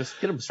look, just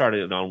get him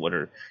started on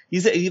Winter.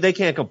 They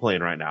can't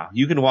complain right now.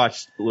 You can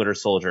watch Winter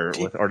Soldier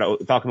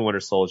Falcon and Winter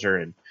Soldier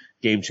and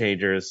Game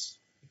Changers.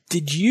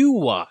 Did you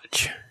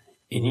watch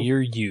in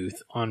your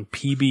youth on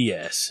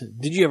PBS?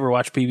 Did you ever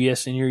watch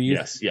PBS in your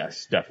youth?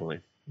 Yes,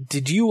 definitely.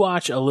 Did you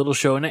watch a little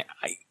show? And a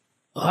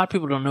lot of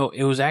people don't know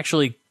it was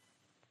actually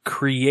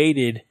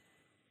created,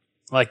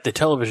 like the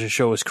television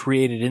show was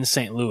created in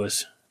St.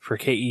 Louis for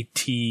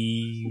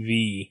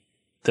KETV,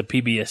 the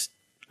PBS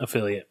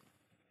affiliate,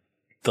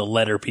 the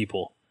Letter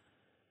People.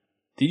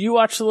 Did you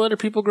watch the Letter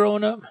People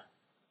growing up?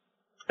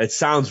 It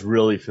sounds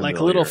really familiar.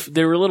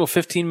 They were little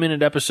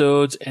 15-minute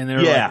episodes, and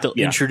they'll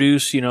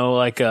introduce,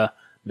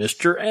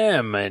 Mr.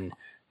 M, and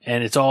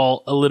it's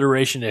all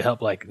alliteration to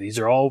help. Like, these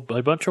are all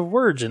a bunch of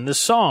words in this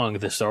song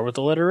that start with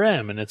the letter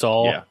M, and it's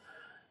all. Yeah.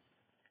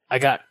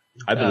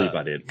 I believe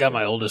I did. Got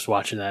my oldest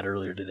watching that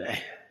earlier today.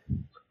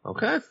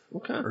 Okay.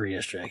 Or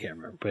yesterday, I can't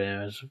remember, but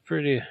it was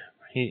pretty.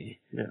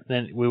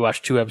 Then we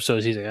watched 2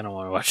 episodes. He's like, I don't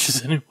want to watch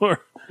this anymore.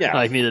 Yeah,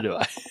 like neither do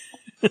I.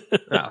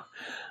 No.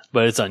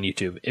 But it's on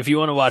YouTube. If you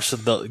want to watch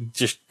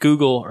just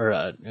Google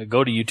or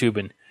go to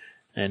YouTube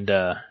and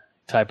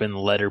type in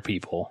Letter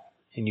People,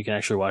 and you can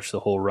actually watch the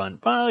whole run.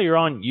 While you're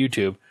on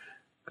YouTube,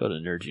 go to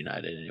Nerds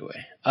United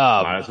anyway.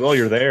 Might as well.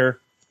 You're there.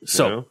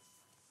 So,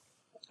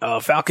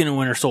 Falcon and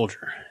Winter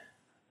Soldier.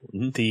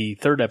 Mm-hmm. The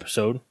 3rd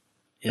episode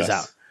is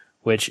out.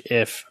 Which,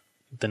 if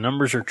the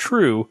numbers are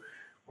true,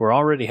 we're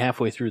already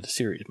halfway through the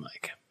series,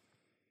 Mike.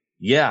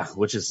 Yeah,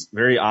 which is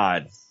very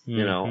odd.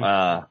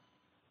 Mm-hmm.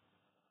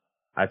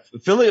 I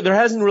feel like there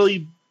hasn't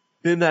really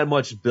been that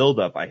much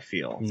buildup, I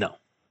feel. No.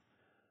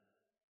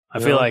 I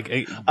feel like,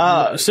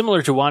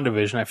 similar to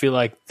WandaVision, I feel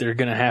like they're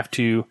going to have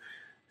to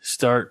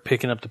start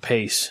picking up the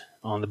pace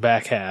on the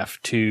back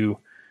half to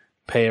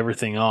pay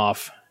everything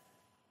off,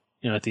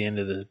 at the end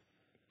of the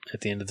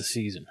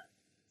season.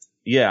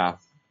 Yeah.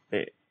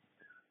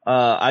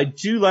 I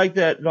do like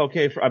that.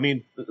 Okay.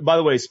 By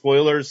the way,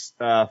 spoilers,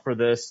 for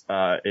this,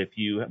 if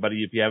you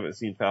haven't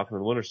seen Falcon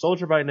and the Winter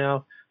Soldier by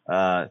now,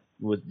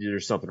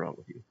 there's something wrong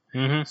with you.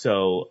 Mm-hmm.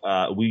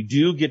 So, we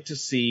do get to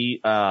see,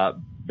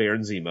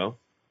 Baron Zemo.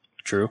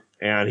 True.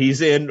 And he's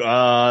in,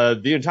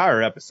 the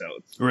entire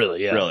episode.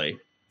 Really? Yeah. Really.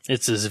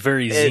 It's a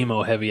very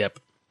Zemo heavy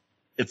episode.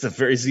 It's a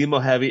very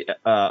Zemo heavy,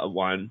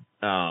 one.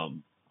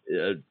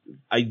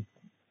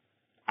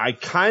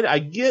 I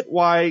get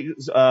why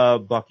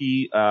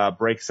Bucky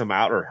breaks him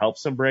out or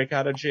helps him break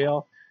out of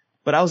jail,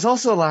 but I was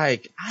also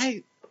like,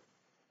 I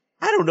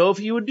don't know if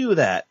he would do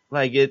that.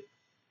 Like it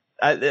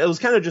was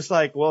kind of just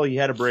like, well, he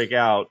had to break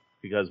out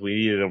because we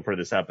needed him for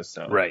this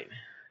episode, right?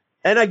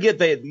 And I get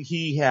that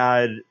he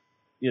had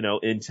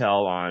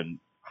intel on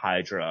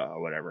Hydra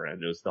or whatever,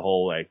 and there's the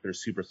whole like there's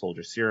super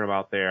soldier serum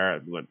out there,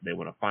 and they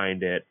want to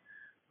find it.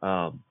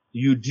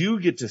 You do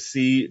get to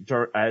see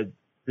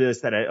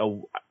this that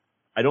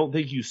I don't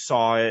think you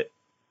saw it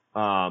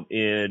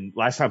in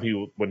last time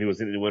when he was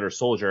in the Winter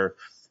Soldier,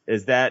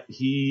 is that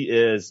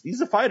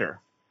he's a fighter,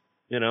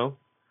 and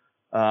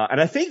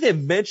I think they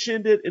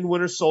mentioned it in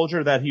Winter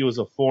Soldier that he was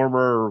a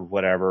former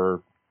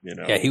whatever,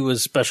 Yeah, he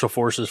was Special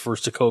Forces for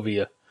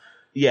Sokovia.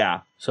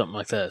 Yeah. Something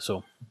like that.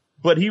 So,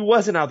 but he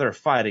wasn't out there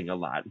fighting a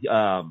lot.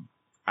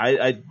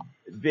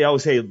 They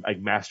always say like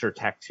master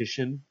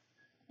tactician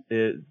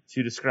to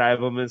describe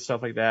him and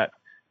stuff like that.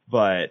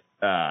 But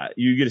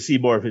you get to see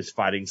more of his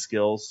fighting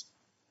skills.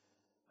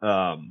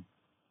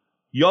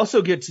 You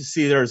also get to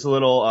see there's a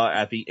little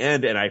at the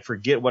end, and I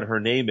forget what her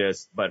name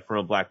is, but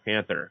from Black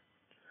Panther,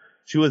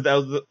 I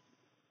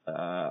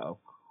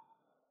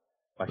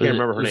can't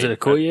remember her name. Was it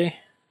Okoye?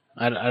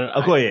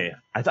 Okoye.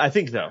 I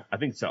think so. I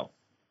think so.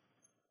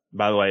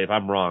 By the way, if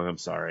I'm wrong, I'm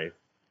sorry.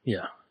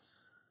 Yeah.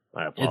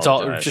 I apologize. It's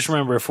all. Just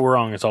remember, if we're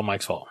wrong, it's all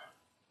Mike's fault.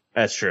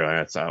 That's true.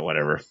 That's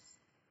whatever.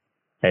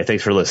 Hey,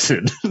 thanks for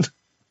listening.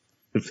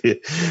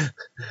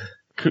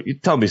 You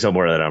tell me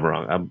somewhere that I'm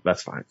wrong.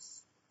 That's fine.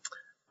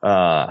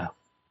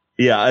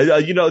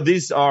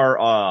 These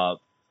are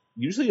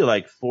usually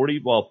like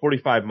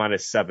 45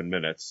 minus 7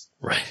 minutes,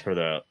 right, for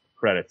the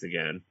credits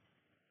again.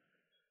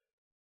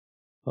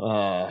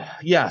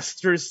 Yes,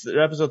 there's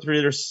episode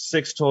 3. There's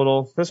 6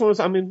 total. This one was,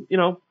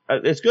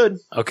 it's good.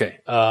 Okay.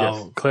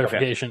 Yes.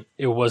 Clarification: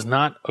 It was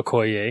not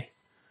Okoye.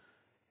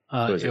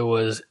 It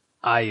was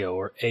Ayo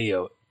or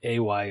Ayo,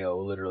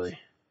 AYO, literally.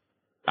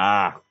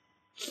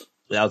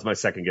 That was my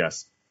second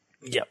guess.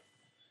 Yep.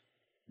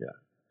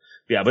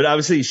 Yeah, but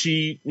obviously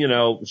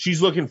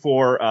she's looking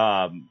for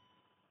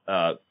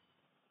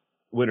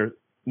Winter.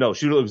 No,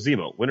 she was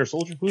Zemo. Winter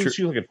Soldier. Who is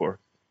she looking for?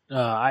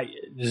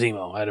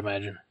 Zemo, I'd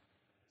imagine.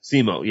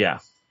 Zemo, yeah.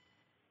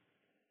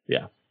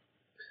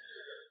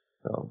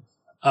 So.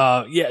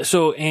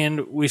 So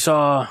and we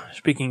saw.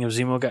 Speaking of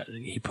Zemo,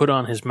 he put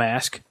on his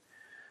mask.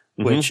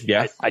 which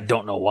yeah. I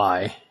don't know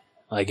why.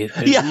 Like it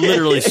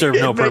literally served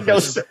no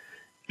purpose.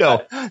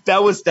 No,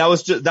 that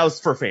was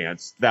for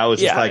fans. That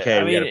was just like,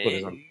 hey, we got to put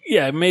it on.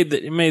 Yeah, it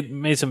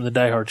made some of the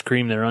diehards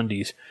cream their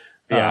undies,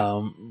 Yeah.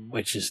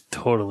 which is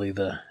totally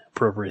the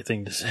appropriate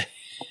thing to say.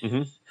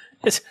 Mm-hmm.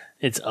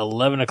 It's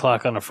 11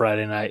 o'clock on a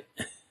Friday night.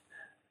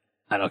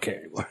 I don't care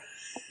anymore.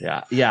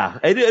 Yeah.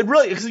 It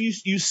really, because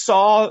you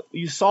saw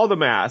the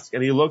mask,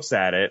 and he looks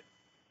at it,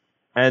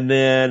 and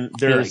then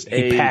there's he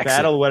a packs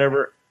battle, it.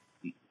 whatever.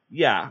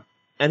 Yeah,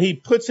 and he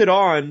puts it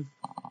on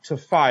to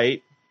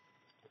fight,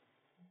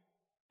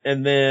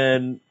 and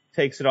then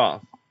takes it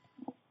off.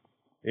 And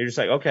you're just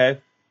like, okay.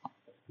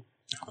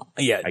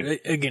 Yeah.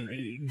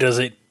 Again,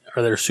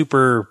 are there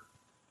super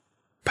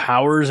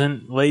powers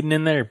laden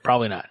in there?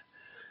 Probably not.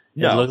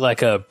 It No. looked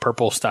like a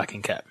purple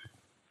stocking cap.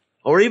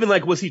 Or even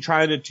like, was he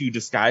trying to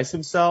disguise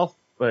himself?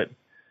 But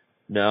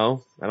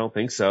no, I don't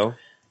think so.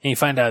 And you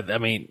find out, I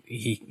mean,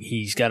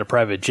 he's got a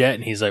private jet,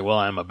 and he's like, well,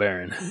 I'm a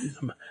baron.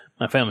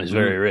 My family's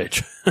very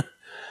rich.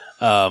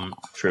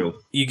 True.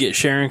 You get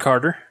Sharon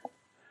Carter.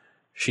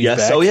 She's Yes.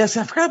 back. Oh, yes.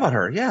 I forgot about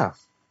her. Yeah.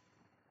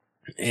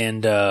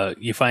 And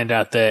you find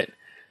out that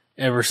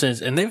ever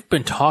since, and they've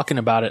been talking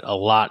about it a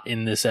lot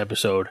in this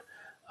episode,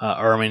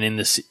 in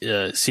this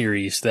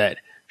series, that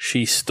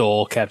she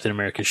stole Captain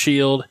America's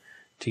shield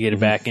to get it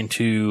back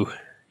into,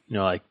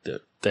 like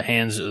the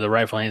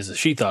rifle hands that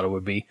she thought it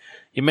would be.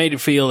 It made it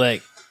feel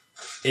like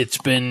it's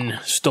been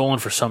stolen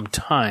for some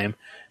time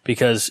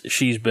because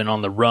she's been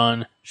on the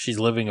run. She's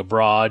living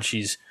abroad.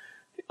 She's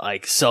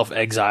like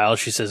self-exiled.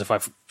 She says, if I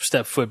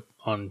step foot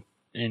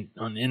in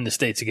the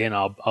States again,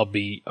 I'll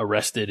be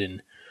arrested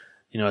and,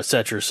 et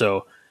cetera.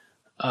 So,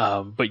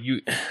 I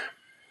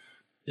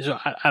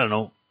don't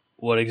know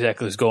what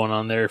exactly is going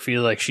on there. I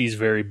feel like she's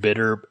very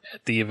bitter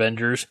at the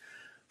Avengers.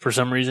 For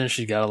some reason,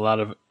 she's got a lot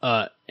of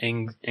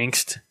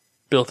angst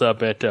built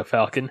up at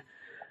Falcon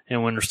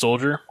and Winter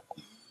Soldier.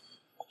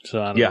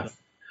 So I don't know.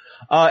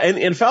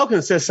 And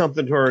Falcon says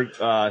something to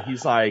her.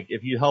 He's like,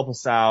 if you help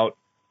us out,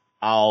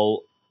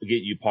 I'll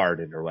get you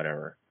pardoned or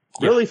whatever.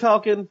 Yeah. Really,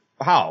 Falcon?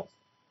 How?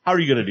 How are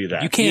you going to do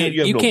that? You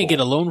can't get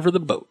a loan for the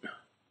boat.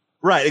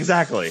 Right,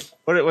 exactly.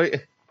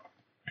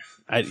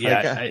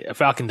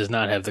 Falcon does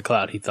not have the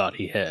clout he thought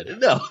he had.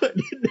 No.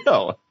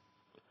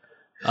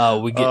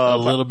 We get a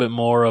little bit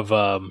more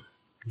of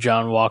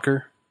John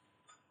Walker.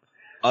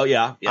 Oh,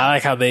 yeah. I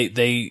like how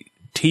they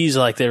tease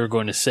like they were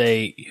going to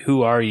say,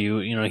 who are you?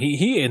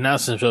 He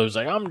announced himself. He's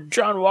like, I'm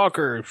John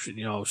Walker,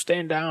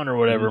 stand down or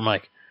whatever. I'm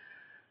like,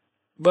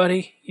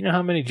 buddy, you know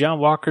how many John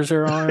Walkers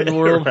there are in the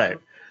world? Right.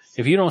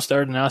 If you don't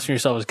start announcing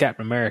yourself as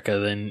Captain America,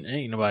 then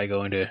ain't nobody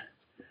going to,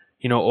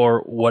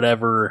 or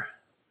whatever,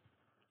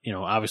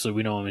 obviously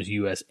we know him as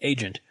U.S.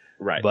 agent.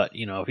 Right. But,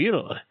 if you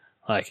don't,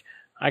 like,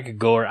 I could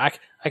go, or I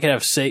could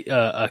have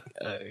a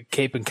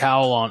cape and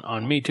cowl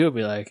on me too. I'd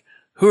be like,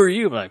 who are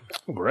you? I'm like,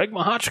 Greg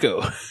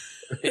Mahochko.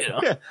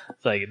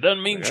 It's like, it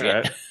doesn't mean shit.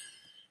 Right.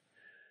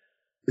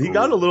 He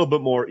got a little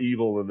bit more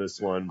evil in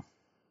this one.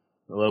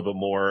 A little bit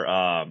more,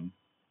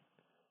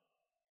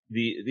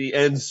 the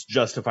ends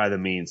justify the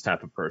means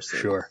type of person.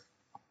 Sure.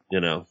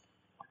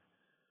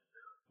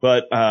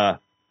 But,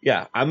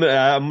 yeah, I'm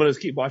gonna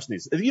keep watching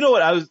these. You know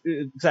what? I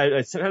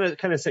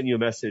kind of sent you a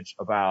message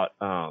about,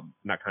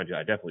 not kind of,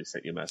 I definitely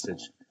sent you a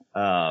message,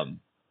 about,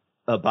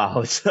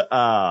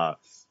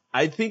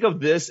 I think of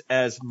this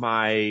as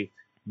my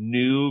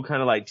new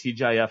kind of like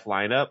TGIF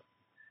lineup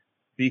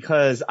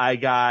because I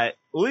got at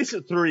least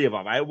 3 of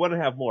them. I want to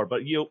have more,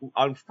 but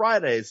on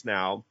Fridays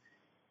now,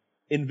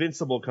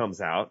 Invincible comes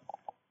out.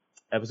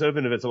 Episode of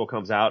Invincible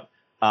comes out.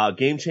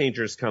 Game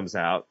Changers comes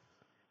out.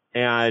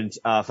 And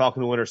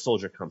Falcon and Winter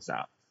Soldier comes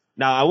out.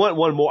 Now, I want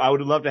one more. I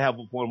would love to have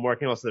one more. I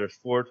came out so there's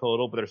 4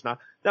 total, but there's not.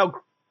 Now,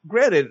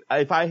 granted,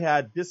 if I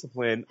had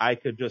discipline, I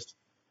could just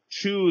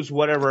choose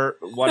whatever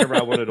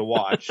I wanted to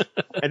watch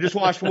and just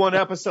watch one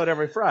episode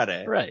every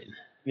Friday. Right.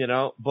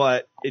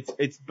 But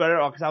it's better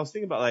because I was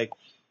thinking about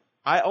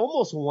I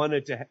almost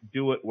wanted to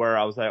do it where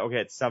I was like, okay,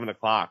 at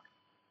 7:00,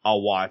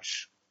 I'll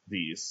watch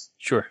these.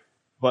 Sure.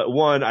 But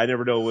 1, I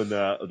never know when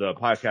the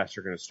podcasts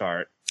are going to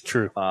start.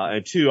 True.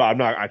 And 2,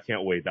 I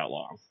can't wait that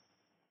long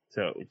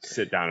to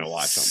sit down and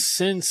watch them.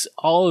 Since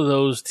all of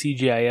those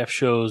TGIF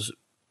shows,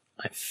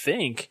 I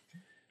think,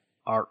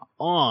 are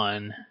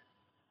on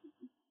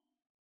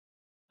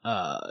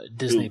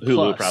Disney Plus.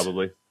 Hulu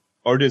probably.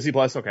 Or Disney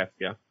Plus, okay,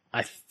 yeah.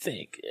 I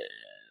think.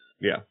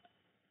 Yeah.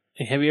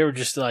 Have you ever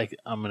just I'm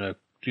going to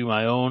do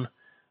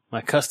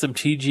my custom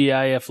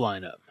TGIF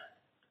lineup?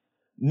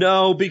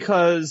 No,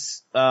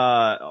 because,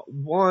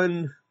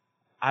 1,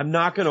 I'm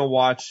not going to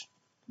watch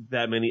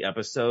that many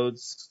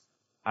episodes.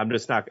 I'm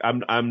just not,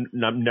 I'm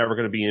never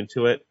going to be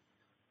into it.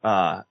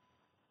 My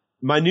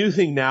new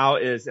thing now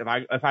is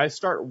if I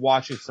start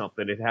watching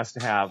something, it has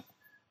to have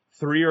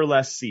 3 or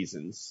less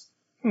seasons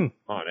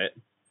on it.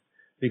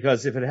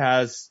 Because if it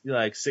has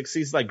 6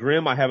 seasons, like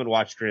Grimm, I haven't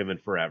watched Grimm in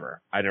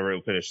forever. I never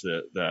finished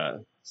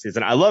the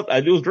season.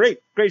 It was great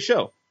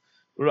show.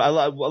 I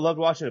loved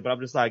watching it, but I'm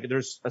just like,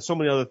 there's so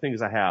many other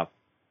things I have.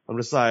 I'm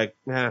just like,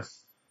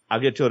 I'll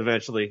get to it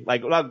eventually.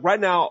 Like right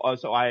now,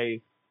 so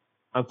I'm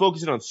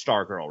focusing on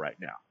Stargirl right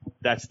now.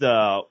 That's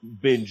the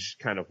binge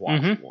kind of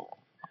watching one.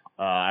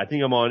 I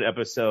think I'm on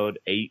episode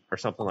 8 or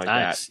something like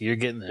that. Nice. You're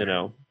getting there. You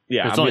know,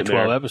 yeah, It's I'm only getting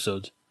 12 there.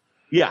 episodes.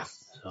 Yeah.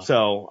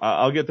 So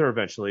I'll get there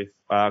eventually.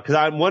 Cause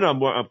I'm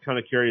kind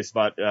of curious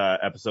about,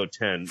 episode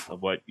 10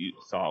 of what you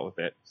saw with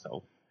it.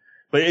 So,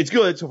 but it's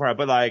good so far.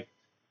 But like,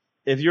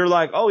 if you're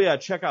like, oh yeah,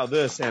 check out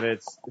this and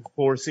it's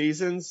 4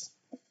 seasons,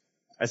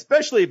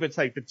 especially if it's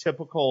like the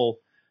typical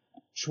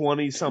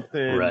 20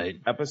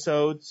 something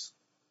episodes.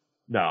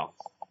 No,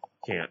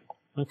 can't.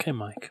 Okay,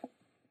 Mike.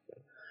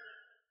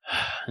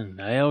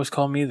 And I always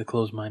call me the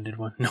closed-minded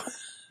one.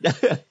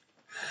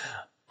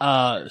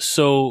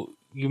 So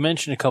you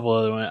mentioned a couple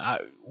other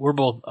ones. We're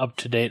both up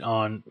to date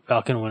on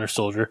Falcon and Winter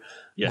Soldier.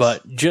 Yes.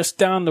 But just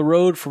down the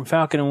road from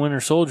Falcon and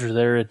Winter Soldier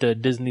there at the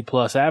Disney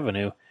Plus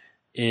Avenue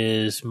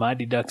is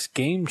Mighty Ducks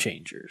Game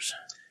Changers.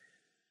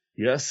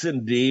 Yes,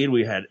 indeed.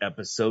 We had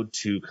episode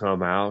 2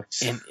 come out.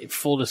 And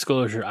full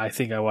disclosure, I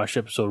think I watched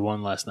episode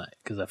 1 last night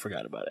because I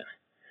forgot about it.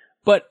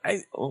 But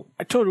I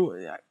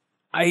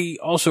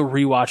also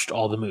rewatched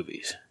all the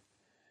movies.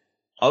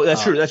 Oh,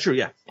 that's true. That's true.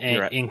 Yeah. And,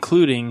 right.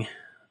 including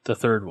the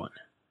third one.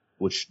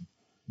 Which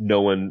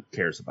no one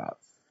cares about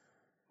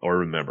or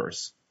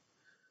remembers.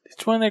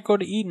 It's when they go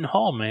to Eden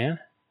Hall, man.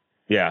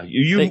 Yeah. Do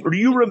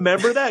you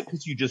remember that?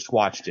 Because you just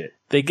watched it.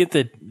 They get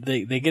the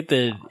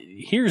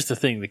here's the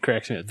thing that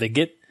cracks me up. They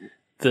get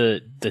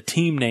the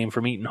team name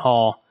from Eaton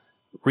Hall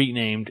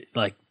renamed,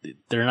 like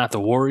they're not the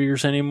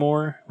Warriors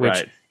anymore,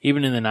 which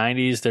even in the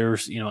 90s,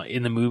 there's,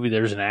 in the movie,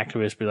 there's an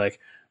activist be like,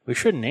 we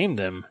shouldn't name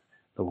them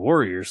the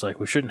Warriors. Like,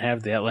 we shouldn't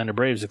have the Atlanta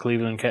Braves, the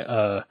Cleveland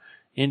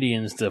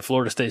Indians, the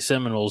Florida State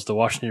Seminoles, the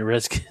Washington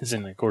Redskins,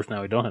 and of course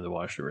now we don't have the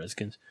Washington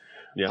Redskins.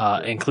 Yeah.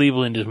 And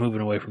Cleveland is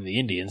moving away from the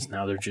Indians.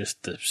 Now they're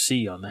just the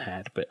C on the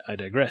hat, but I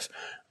digress.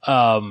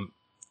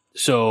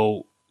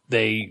 So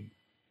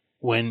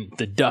when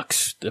the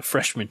Ducks, the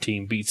freshman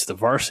team, beats the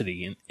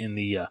varsity in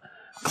the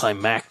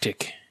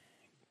climactic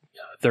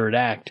third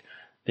act,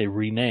 they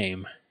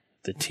rename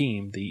the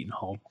team the Eaton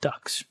Hall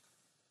Ducks.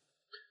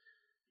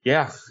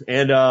 Yeah,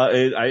 and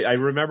I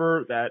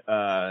remember that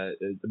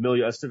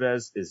Emilio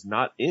Estevez is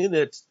not in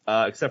it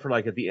except for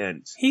like at the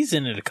end. He's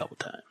in it a couple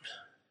times.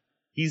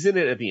 He's in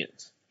it at the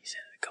end. He's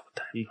in it a couple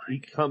times.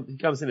 He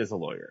comes in as a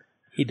lawyer.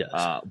 He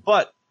does.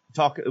 But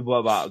talk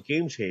about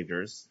Game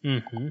Changers.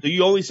 Mm-hmm. Do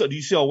you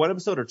see one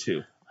episode or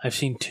 2? I've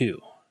seen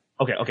 2.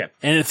 Okay.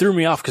 And it threw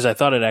me off because I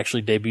thought it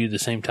actually debuted the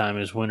same time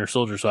as Winter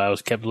Soldier, so I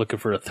kept looking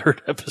for a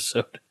third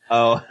episode.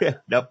 Oh,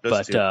 nope.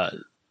 But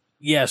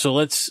yeah, so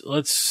let's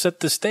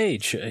set the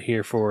stage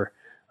here for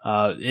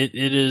it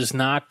is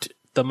not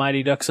the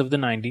Mighty Ducks of the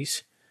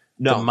 90s.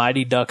 No. The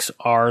Mighty Ducks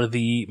are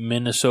the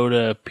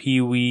Minnesota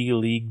Pee Wee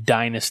League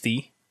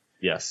dynasty.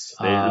 Yes,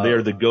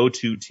 they're the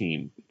go-to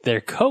team.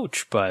 Their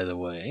coach, by the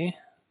way,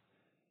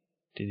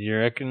 did you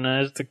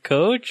recognize the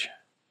coach?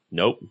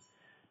 Nope.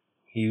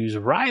 He was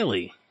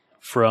Riley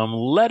from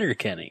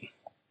Letterkenny.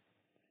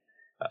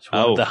 That's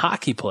one of the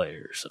hockey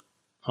players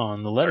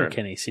on the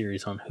Letterkenny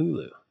series on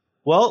Hulu.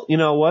 Well, you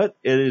know what?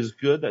 It is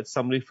good that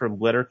somebody from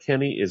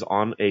Letterkenny is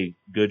on a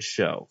good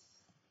show.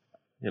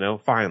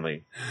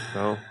 Finally.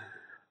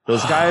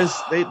 Those guys,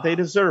 they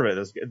deserve it.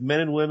 Those men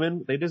and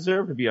women, they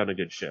deserve to be on a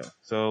good show.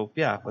 So,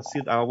 yeah, let's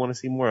see. I want to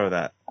see more of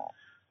that.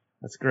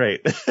 That's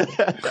great.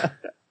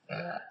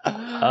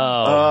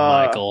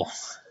 Michael.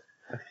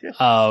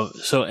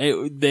 So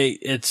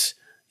it's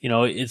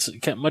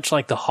much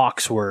like the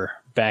Hawks were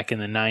back in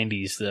the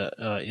 90s.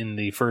 In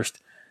the first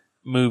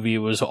movie, it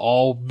was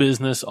all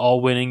business,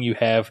 all winning. You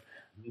have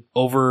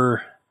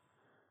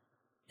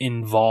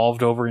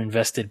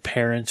over-invested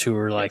parents who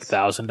were like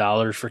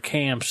 $1,000 for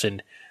camps,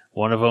 and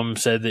one of them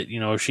said that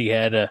she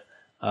had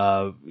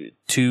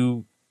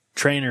 2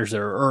 trainers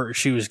there, or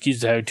she was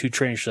accused of having 2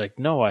 trainers. She's like,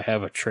 no, I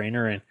have a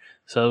trainer, and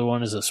this other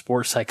one is a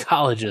sports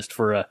psychologist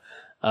for a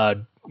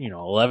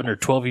 11 or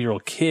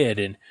 12-year-old kid,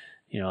 and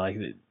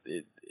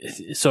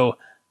so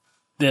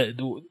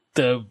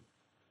the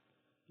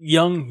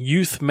young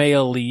youth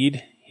male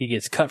lead, he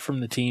gets cut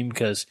from the team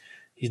because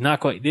he's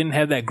didn't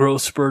have that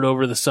growth spurt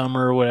over the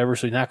summer or whatever,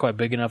 so he's not quite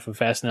big enough and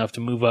fast enough to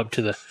move up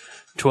to the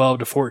 12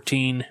 to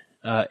 14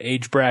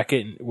 age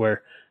bracket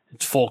where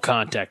it's full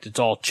contact, it's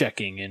all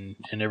checking and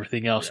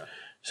everything else. Yeah.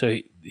 So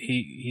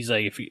he's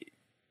like,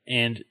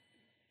 and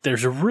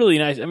there's a really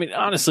nice,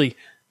 honestly,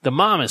 the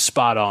mom is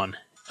spot on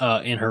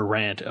in her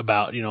rant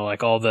about,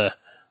 like all the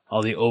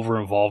over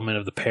involvement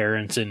of the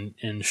parents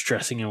and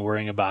stressing and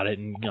worrying about it,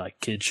 and like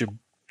kids should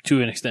to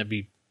an extent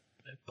be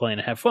playing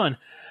to have fun.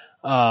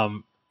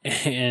 And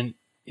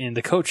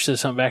the coach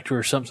says something back to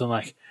her, something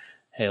like,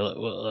 hey,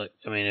 look,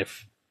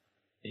 if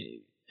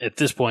at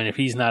this point, if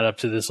he's not up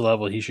to this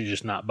level, he should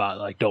just not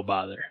bother, don't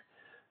bother.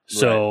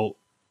 So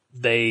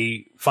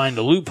they find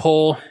a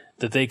loophole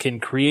that they can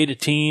create a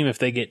team if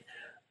they get,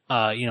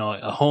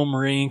 a home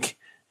rink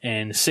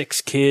and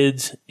 6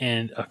 kids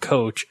and a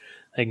coach.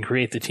 They can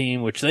create the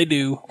team, which they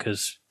do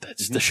because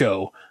that's the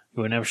show.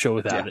 You wouldn't have a show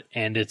without it.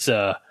 And it's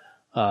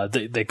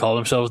they call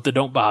themselves the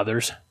Don't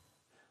Bothers.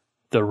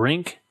 The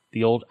rink,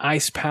 the old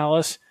Ice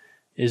Palace,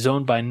 is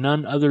owned by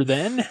none other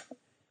than...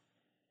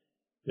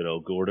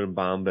 Gordon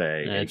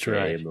Bombay. That's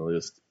right.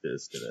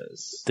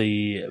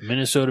 The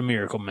Minnesota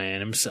Miracle Man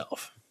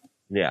himself.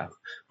 Yeah.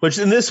 Which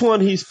in this one,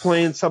 he's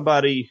playing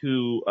somebody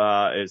who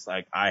is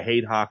like, I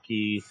hate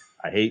hockey,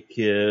 I hate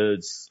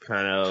kids,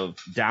 kind of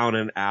down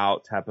and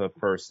out type of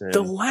person.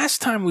 The last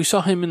time we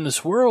saw him in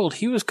this world,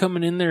 he was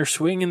coming in there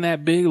swinging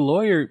that big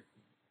lawyer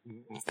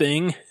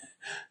thing.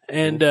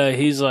 And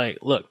he's like,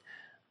 look,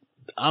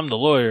 I'm the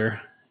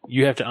lawyer.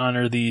 You have to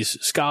honor these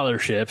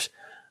scholarships.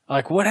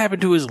 Like, what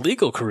happened to his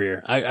legal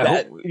career?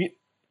 I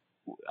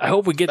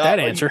hope we get that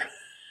answer.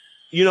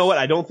 You know what?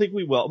 I don't think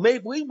we will.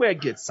 Maybe we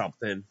might get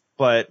something,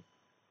 but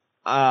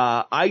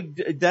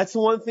that's the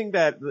one thing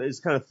that is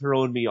kind of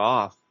throwing me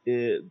off.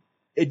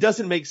 It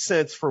doesn't make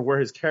sense for where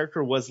his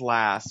character was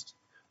last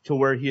to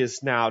where he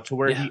is now, to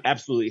where he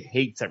absolutely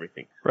hates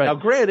everything. Right. Now,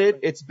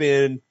 granted, it's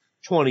been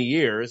 20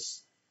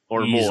 years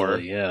or more.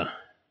 Yeah.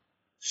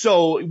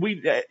 So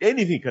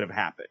anything could have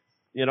happened.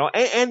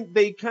 And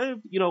they kind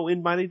of,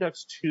 in Mighty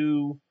Ducks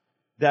 2,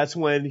 that's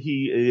when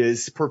he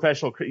is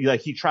professional.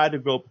 Like, he tried to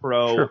go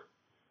pro,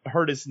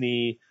 hurt his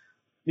knee,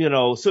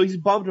 so he's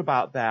bummed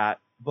about that.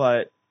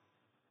 But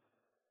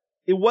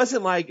it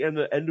wasn't like in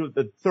the end of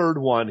the third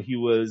one, he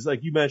was,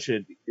 like you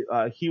mentioned,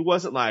 he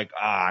wasn't like,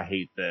 I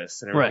hate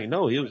this and everything. Right.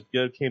 No, he was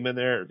good, came in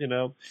there,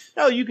 No,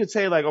 you could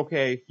say, like,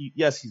 okay,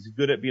 he's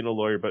good at being a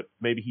lawyer, but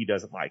maybe he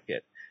doesn't like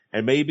it.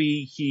 And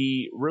maybe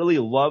he really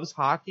loves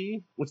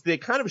hockey, which they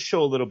kind of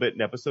show a little bit in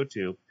episode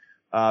 2.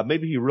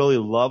 Maybe he really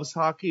loves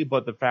hockey,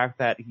 but the fact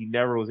that he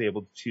never was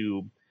able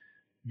to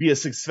be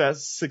as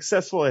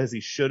successful as he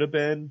should have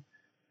been,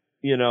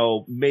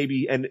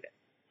 maybe, and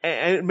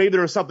maybe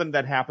there was something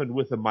that happened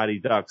with the Mighty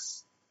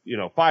Ducks,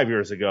 5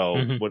 years ago,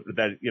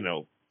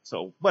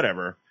 so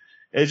whatever.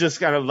 It's just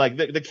kind of like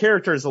the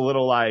character is a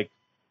little like,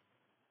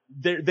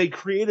 they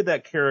created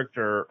that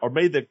character or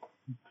made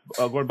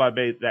Gordon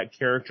Bombay that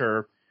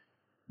character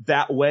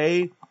that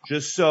way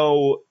just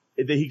so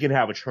that he can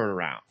have a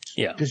turnaround.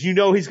 Yeah. Because he's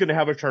going to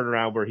have a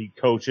turnaround where he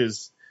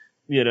coaches,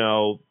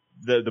 the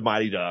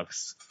Mighty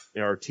Ducks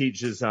or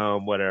teaches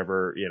them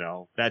whatever,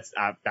 that's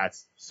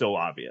so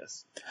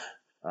obvious.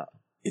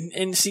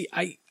 And see,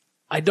 I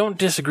don't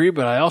disagree,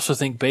 but I also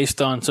think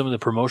based on some of the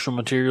promotional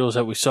materials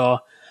that we saw,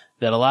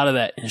 that a lot of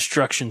that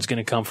instruction is going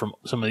to come from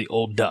some of the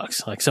old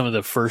Ducks, like some of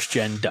the first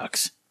gen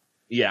Ducks.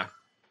 Yeah.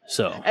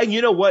 So, and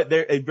you know what?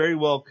 It very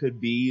well could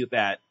be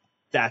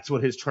that's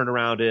what his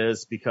turnaround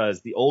is,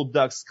 because the old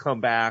Ducks come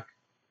back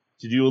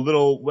to do a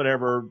little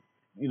whatever,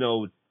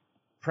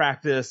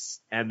 practice,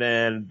 and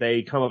then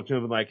they come up to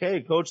him and like,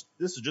 hey, coach,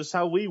 this is just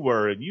how we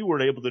were, and you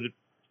weren't able to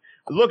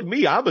look at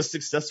me, I'm a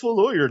successful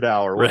lawyer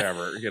now, or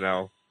whatever,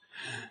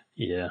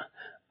 Yeah.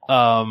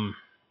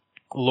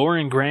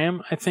 Lauren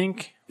Graham, I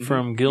think,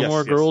 from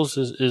Gilmore Girls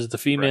is the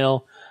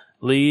female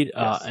lead,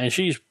 and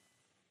she's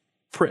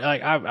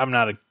I'm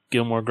not a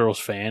Gilmore Girls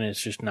fan.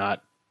 It's just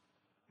not,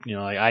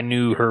 I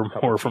knew her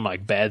more from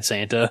like Bad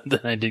Santa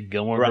than I did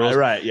Gilmore Girls.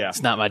 Right, yeah.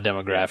 It's not my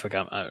demographic.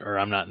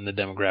 I'm not in the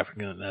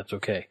demographic, and that's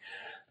okay.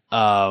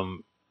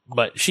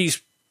 But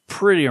she's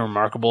pretty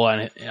remarkable,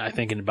 I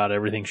think, in about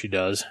everything she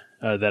does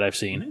that I've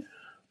seen.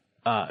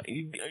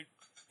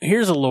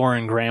 Here's a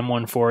Lauren Graham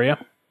one for you: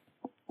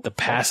 The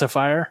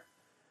Pacifier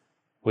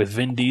with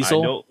Vin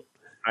Diesel.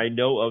 I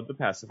know of The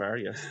Pacifier.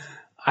 Yes.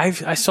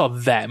 I saw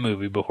that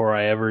movie before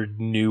I ever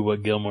knew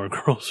what Gilmore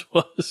Girls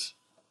was.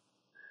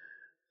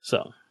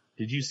 So,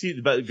 did you see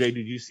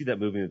that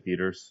movie in the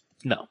theaters?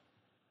 No.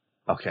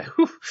 Okay.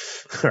 All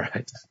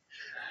right.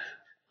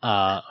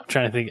 I'm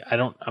trying to think.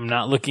 I'm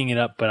not looking it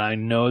up, but I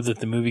know that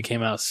the movie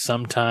came out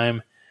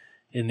sometime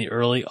in the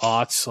early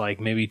aughts, like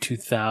maybe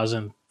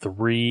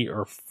 2003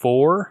 or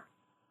 4.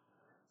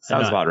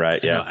 Sounds about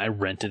right, yeah. I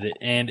rented it,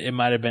 and it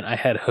might have been, I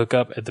had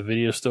hookup at the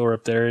video store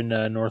up there in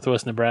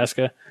Northwest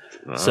Nebraska.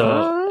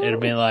 So it'd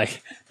been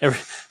like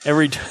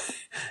every time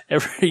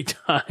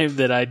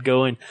that I'd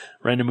go and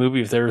rent a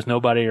movie, if there was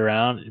nobody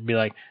around, it'd be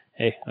like,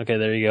 hey, okay,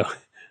 there you go.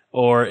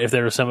 Or if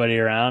there was somebody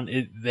around,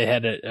 they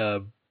had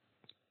a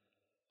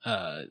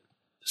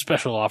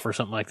special offer,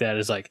 something like that.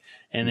 Is like,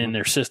 and in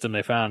their system,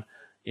 they found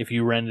if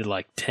you rented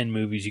like 10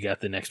 movies, you got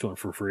the next one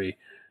for free.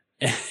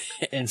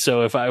 And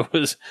so if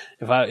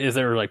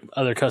there were like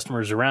other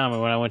customers around,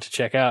 and when I went to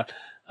check out,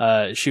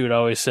 she would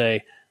always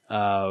say,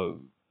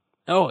 "Oh,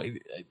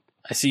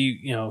 I see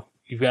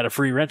you've got a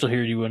free rental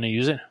here. Do you want to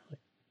use it?" Like,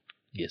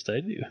 yes,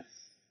 I do.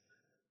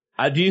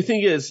 Do you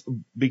think it's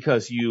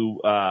because you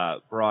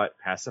brought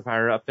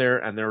Pacifier up there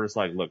and there was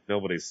like, look,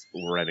 nobody's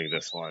renting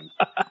this one.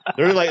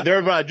 they're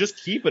like,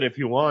 just keep it if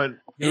you want.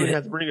 You don't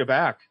have to bring it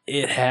back.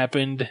 It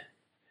happened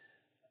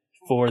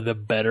for the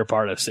better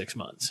part of 6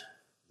 months.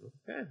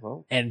 Okay,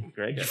 well, and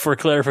great. For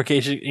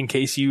clarification, in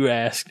case you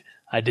asked,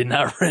 I did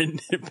not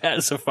rent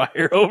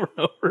Pacifier over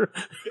and over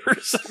for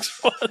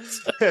 6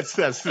 months. that's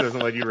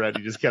what you read.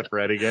 You just kept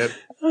renting it.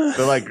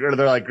 They're like,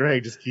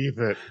 Greg, just keep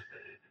it.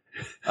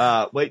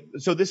 Wait,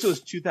 so this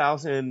was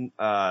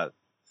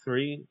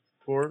 2003?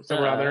 for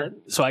somewhere around there?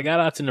 So I got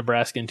out to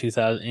Nebraska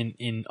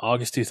in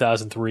August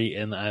 2003,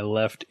 and I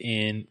left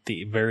in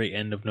the very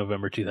end of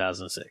November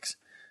 2006.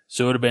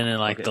 So it would have been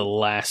in the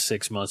last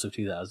 6 months of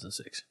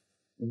 2006.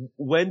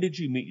 When did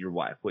you meet your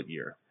wife? What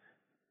year?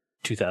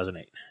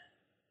 2008.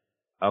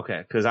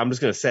 Okay, because I'm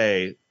just gonna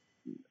say,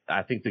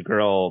 I think the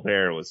girl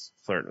there was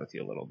flirting with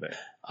you a little bit.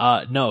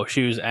 No,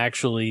 she was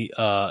actually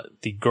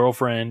the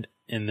girlfriend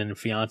and then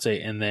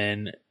fiance and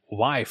then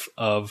wife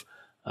of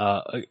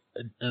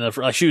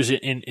she was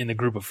in the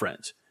group of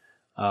friends.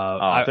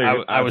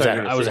 I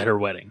was at her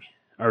wedding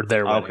or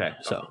their wedding. Okay.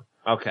 So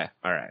okay,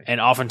 all right.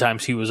 And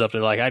oftentimes he was up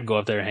there. Like I'd go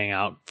up there, hang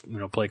out,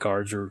 play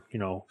cards or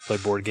play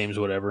board games,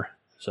 whatever.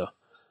 So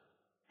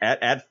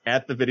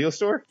at the video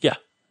store. Yeah.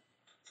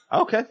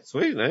 Okay,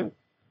 sweet, man.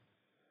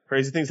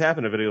 Crazy things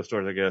happen at video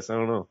stores, I guess. I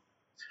don't know.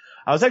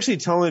 I was actually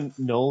telling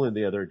Nolan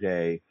the other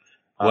day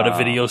what a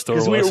video store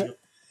was.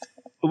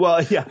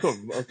 Well, yeah,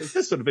 this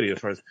is what a video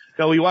store is.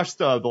 No, we watched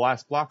the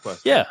last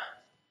Blockbuster. Yeah,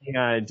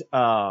 and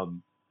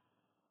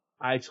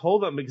I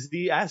told him because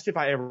he asked if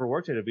I ever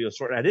worked at a video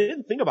store, and I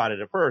didn't think about it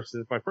at first.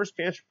 My first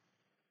answer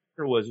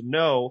was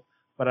no,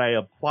 but I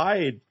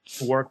applied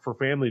to work for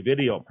Family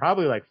Video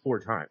probably like 4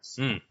 times.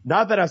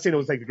 Not that I was saying it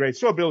was like the great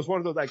store, but it was one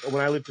of those like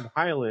when I lived in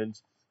Highland,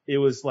 it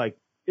was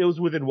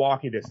within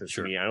walking distance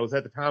to me. And it was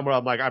at the time where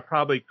I'm like, I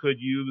probably could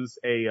use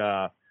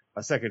a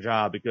second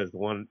job because the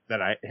one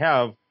that I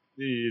have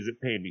isn't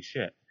paying me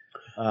shit.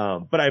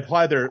 But I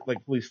applied there like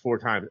at least 4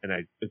 times and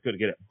I couldn't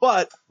get it.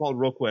 But, well,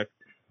 real quick,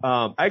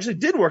 I actually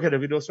did work at a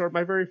video store.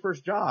 My very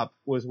first job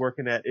was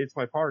working at It's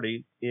My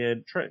Party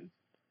in Trenton.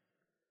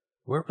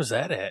 Where was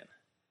that at?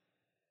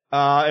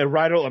 And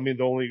the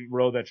only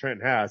road that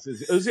Trenton has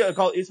it was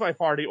called It's My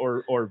Party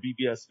or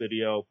VBS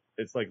Video.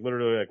 It's like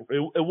literally like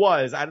it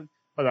was.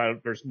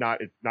 It's not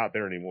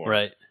there anymore.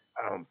 Right.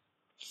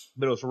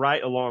 But it was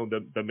right along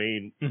the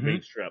main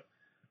strip.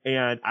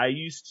 And I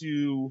used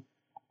to,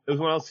 it was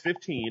when I was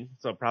 15,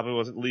 so I probably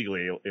wasn't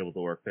legally able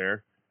to work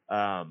there.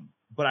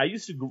 But I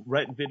used to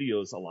rent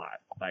videos a lot.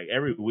 Like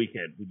every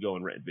weekend we'd go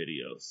and rent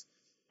videos.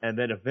 And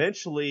then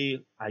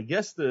eventually, I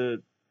guess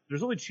there's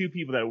only 2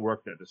 people that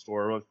worked at the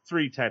store. Well,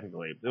 3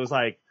 technically. It was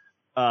like,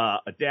 a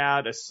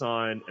dad, a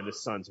son, and the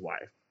son's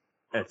wife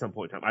at some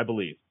point in time, I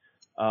believe.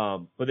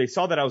 But they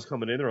saw that I was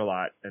coming in there a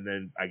lot, and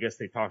then I guess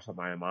they talked to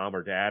my mom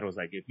or dad, was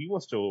like, if he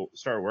wants to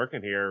start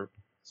working here.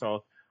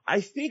 So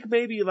I think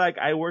maybe like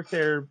I worked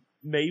there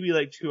maybe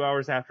like 2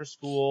 hours after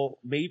school.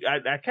 Maybe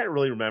I can't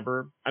really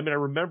remember. I mean, I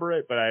remember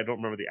it, but I don't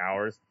remember the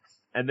hours.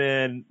 And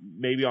then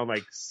maybe on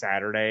like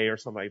Saturday or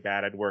something like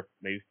that, I'd work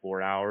maybe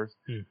 4 hours,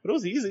 but it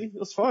was easy. It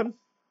was fun.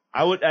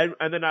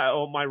 And then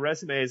on my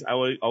resumes, I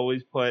would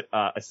always put,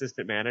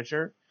 assistant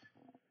manager,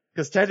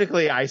 because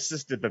technically I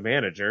assisted the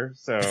manager.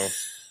 So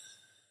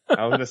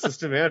I was an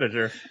assistant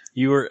manager.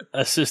 You were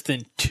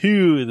assistant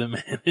to the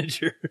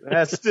manager.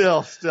 That's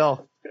still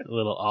a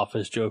little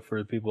office joke for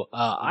the people.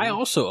 I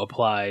also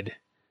applied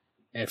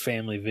at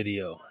Family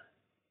Video.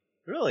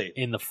 Really?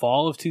 In the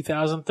fall of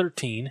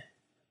 2013,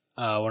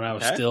 when I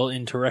was still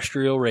in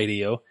terrestrial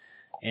radio,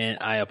 and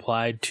I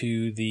applied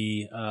to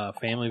the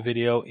Family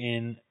Video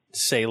in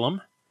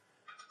Salem.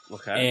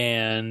 Okay.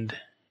 And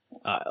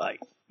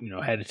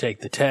had to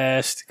take the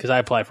test because I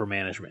applied for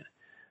management.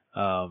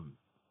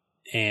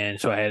 And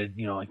so I had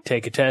to,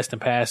 take a test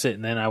and pass it.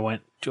 And then I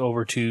went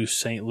over to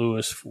St.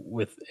 Louis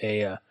with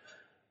a,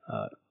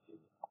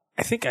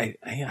 I think I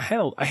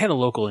had a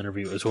local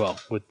interview as well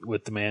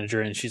with the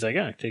manager, and she's like,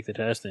 "Yeah, take the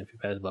test, and if you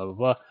pass, blah blah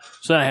blah."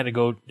 So then I had to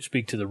go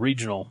speak to the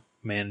regional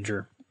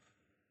manager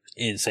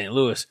in St.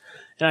 Louis,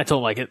 and I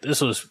told him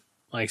this was,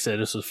 like I said,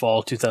 this was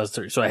fall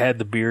 2013. So I had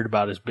the beard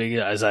about as big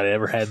as I'd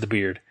ever had the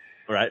beard.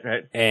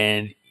 Right.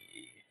 And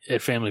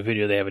at Family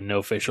Video, they have a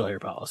no facial hair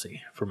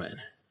policy for men.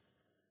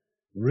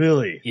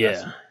 Really?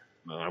 Yeah.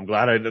 I'm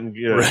glad I didn't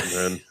get it,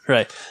 man.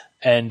 Right.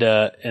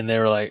 And they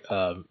were like,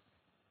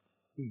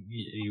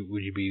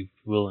 would you be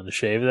willing to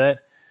shave that?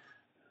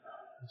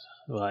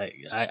 Like,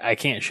 I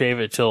can't shave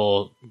it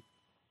till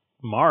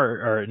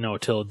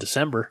till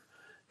December,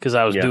 because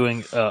I was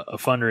doing a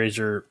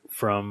fundraiser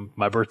from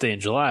my birthday in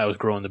July. I was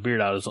growing the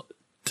beard out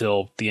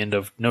till the end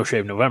of No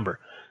Shave November.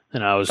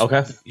 And I was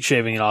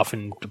shaving it off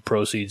in the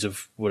proceeds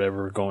of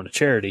whatever going to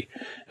charity.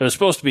 It was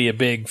supposed to be a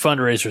big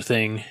fundraiser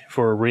thing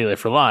for Relay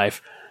for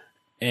Life,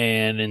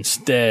 and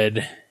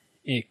instead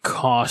it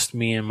cost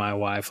me and my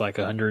wife like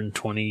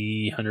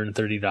 $120,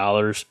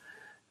 $130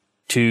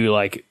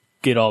 to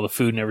get all the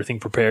food and everything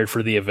prepared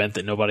for the event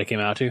that nobody came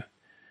out to.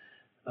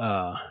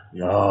 So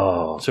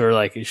we're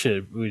like, we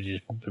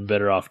just been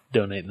better off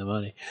donating the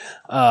money.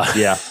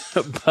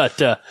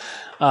 But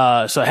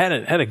so I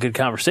had a good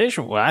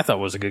conversation. Well, I thought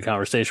was a good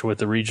conversation with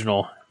the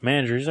regional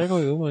manager. He's like,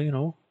 "Oh,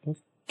 well, we'll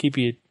keep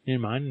you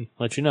in mind and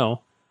let you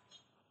know."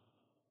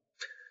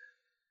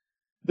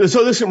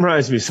 So this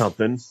reminds me of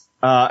something.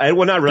 And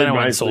well, not really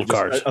reminds me. Sold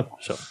cars.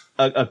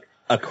 A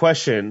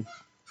question.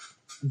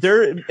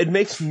 It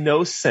makes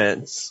no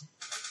sense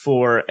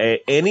for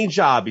any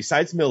job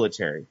besides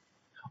military,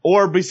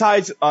 or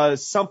besides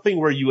something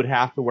where you would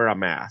have to wear a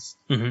mask,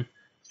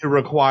 to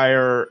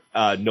require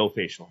no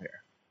facial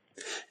hair.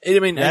 I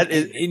mean,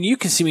 and you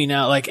can see me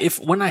now. Like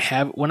when I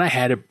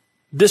had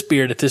this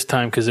beard at this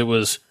time, because it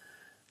was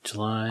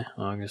July,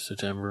 August,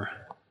 September.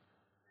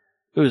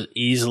 It was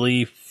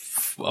easily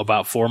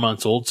about 4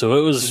 months old, so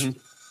it was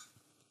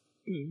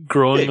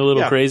growing a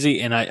little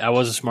crazy. And I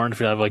wasn't smart enough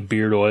to have like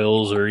beard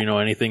oils or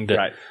anything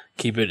to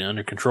keep it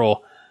under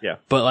control. Yeah,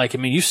 but like I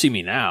mean, you see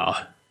me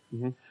now.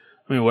 Mm-hmm.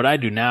 I mean, what I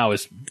do now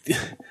is,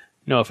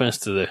 no offense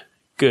to the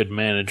good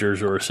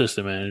managers or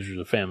assistant managers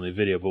of Family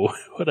Video, but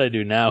what I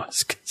do now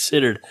is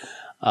considered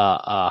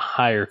a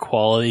higher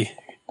quality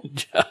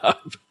job.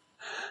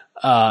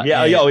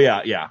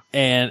 Yeah.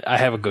 And I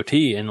have a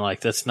goatee, and like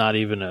that's not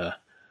even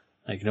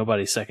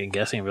nobody's second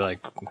guessing. But like,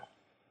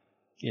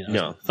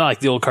 no. It's not like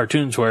the old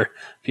cartoons where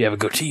if you have a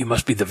goatee, you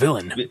must be the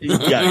villain.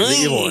 Yeah, the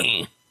evil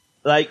one.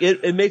 Like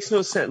it makes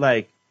no sense.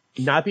 Like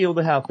not being able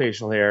to have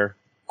facial hair,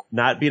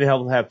 not being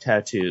able to have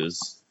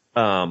tattoos,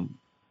 and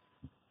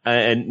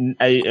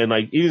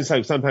like even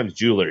like sometimes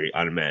jewelry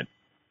on men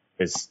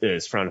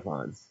is frowned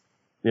upon.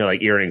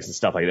 Like earrings and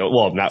stuff like that.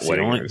 Well, not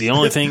wedding rings. The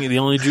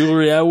only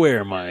jewelry I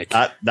wear, Mike.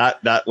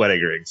 Not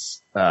wedding rings.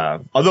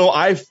 Although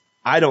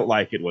I don't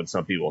like it when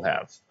some people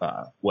have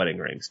wedding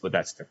rings, but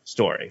that's a different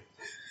story.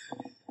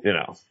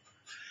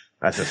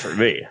 That's just for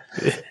me.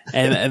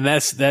 and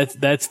that's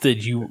that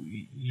you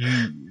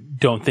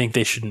don't think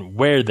they shouldn't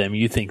wear them.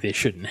 You think they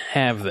shouldn't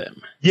have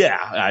them. Yeah,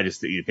 I just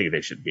think you think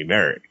they should be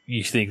married.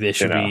 You think they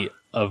should be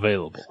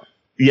available.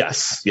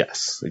 Yes,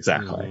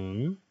 exactly.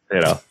 Mm-hmm.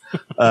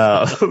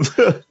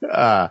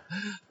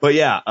 But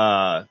yeah.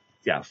 I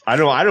don't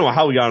know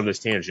how we got on this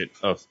tangent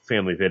of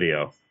Family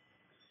Video.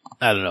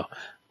 I don't know,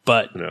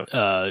 but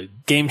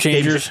Game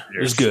Changers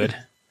is good.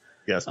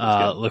 Yes.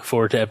 Good. Look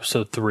forward to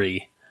episode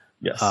 3.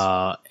 Yes.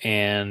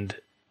 And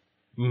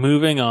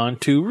moving on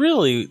to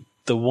really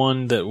the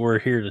one that we're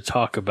here to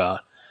talk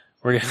about.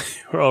 We're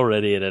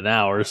already at an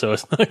hour, so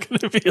it's not going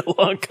to be a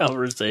long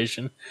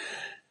conversation.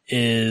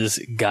 Is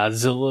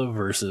Godzilla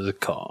versus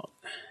Kong?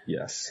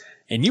 Yes.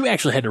 And you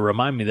actually had to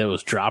remind me that it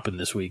was dropping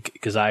this week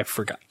because I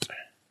forgot.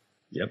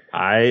 Yep.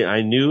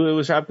 I knew it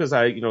was dropping because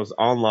I was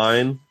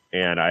online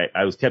and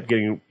I was kept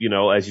getting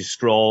as you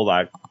scroll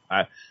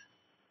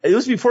it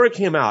was before it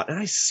came out, and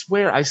I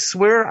swear I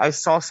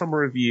saw some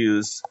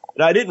reviews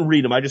and I didn't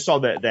read them. I just saw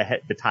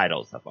the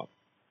titles of them.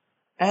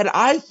 And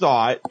I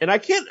thought, and I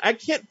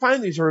can't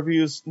find these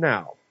reviews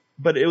now,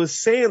 but it was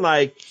saying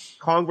like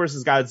Kong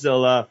versus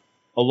Godzilla,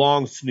 a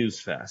long snooze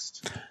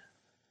fest.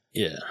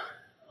 Yeah.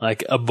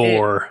 Like a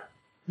bore.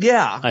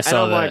 Yeah. I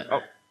saw that.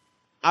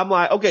 I'm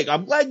like, okay,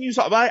 I'm glad you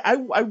saw.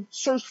 I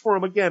searched for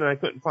him again and I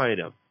couldn't find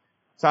him.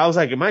 So I was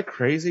like, am I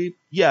crazy?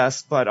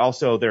 Yes, but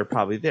also they're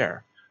probably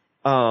there.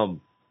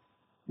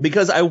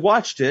 Because I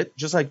watched it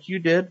just like you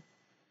did.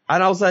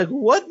 And I was like,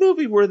 what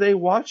movie were they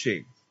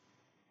watching?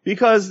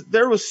 Because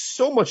there was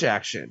so much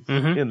action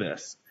in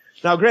this.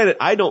 Now, granted,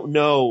 I don't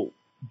know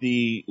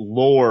the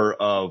lore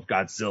of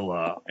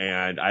Godzilla,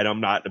 and I'm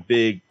not a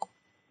big,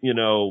 I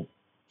don't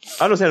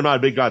say I'm not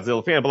a big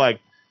Godzilla fan, but like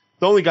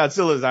the only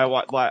Godzillas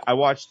I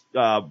watched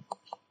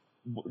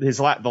his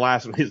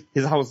last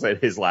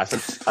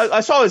one.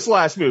 I saw his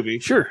last movie.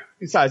 Sure.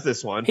 Besides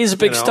this one, he's a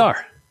big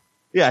star.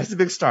 Yeah, he's a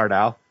big star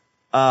now.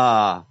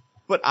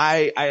 But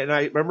I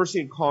remember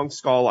seeing Kong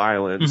Skull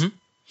Island,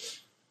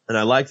 and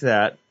I liked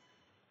that.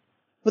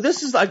 But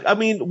this is like,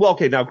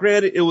 okay, now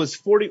granted, it was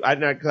 40,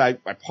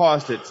 I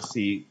paused it to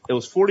see, it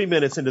was 40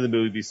 minutes into the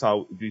movie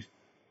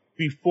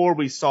before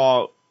we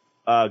saw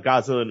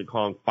Godzilla and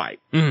Kong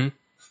fight. Mm-hmm.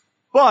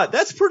 But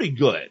that's pretty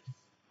good,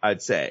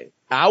 I'd say.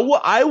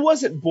 I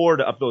wasn't bored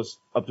up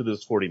to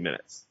those 40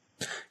 minutes.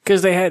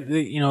 Because they had,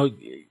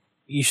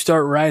 you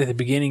start right at the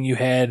beginning, you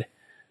had,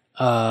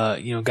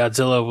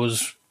 Godzilla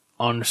was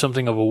on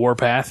something of a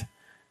warpath.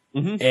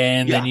 Mm-hmm.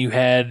 And then you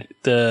had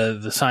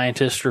the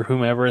scientist or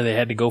whomever they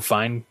had to go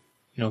find,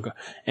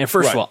 and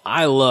first of all,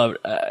 I loved,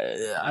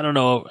 I don't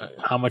know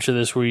how much of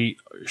this we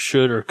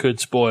should or could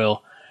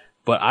spoil,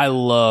 but I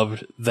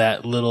loved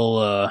that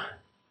little,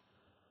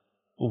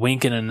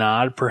 wink and a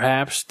nod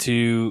perhaps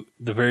to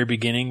the very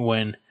beginning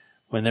when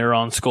they're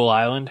on Skull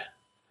Island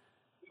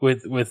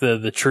with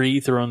the tree,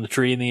 throwing the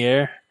tree in the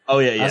air. Oh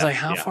yeah. I was like,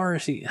 how far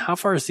is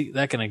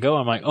that going to go?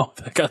 I'm like, oh,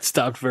 that got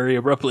stopped very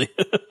abruptly.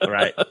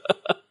 Right.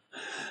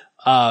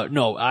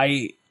 No,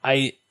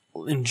 I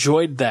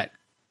enjoyed that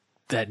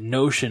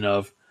notion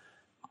of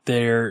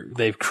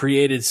they've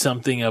created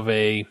something of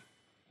a,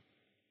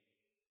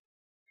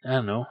 I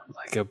don't know,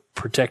 like a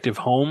protective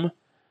home,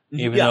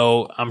 even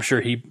though I'm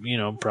sure he,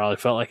 probably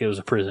felt like it was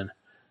a prison,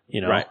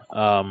 Right.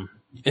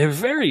 It was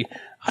very,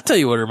 I'll tell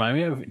you what it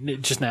reminded me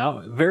of just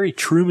now, very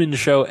Truman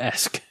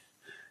Show-esque.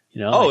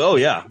 Oh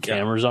yeah.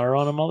 Cameras are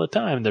on him all the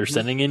time. They're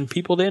sending in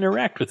people to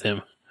interact with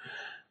him.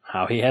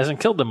 How he hasn't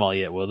killed them all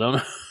yet, don't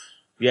know.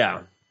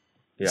 Yeah.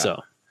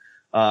 So,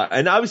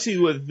 and obviously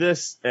with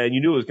this, and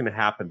you knew it was going to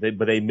happen,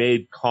 but they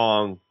made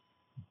Kong.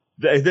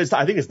 I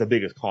think it's the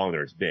biggest Kong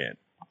there's been.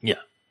 Yeah.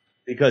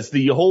 Because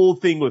the whole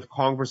thing with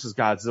Kong versus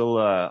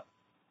Godzilla,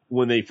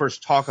 when they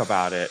first talk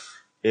about it,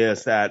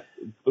 is that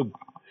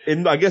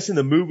I guess in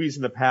the movies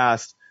in the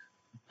past,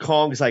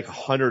 Kong's like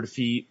 100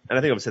 feet, and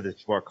I think I've said this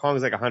before.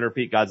 Kong's like 100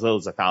 feet,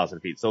 Godzilla's 1,000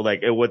 feet. So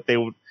like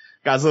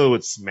Godzilla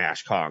would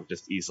smash Kong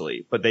just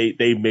easily, but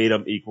they made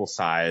them equal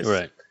size,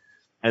 Right.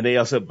 And they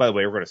also, by the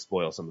way, we're going to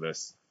spoil some of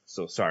this,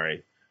 so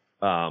sorry.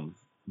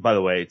 By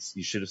the way,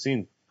 you should have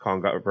seen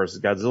Kong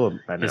versus Godzilla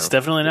by now. It's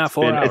definitely not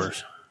 4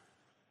 hours.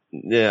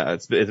 Yeah,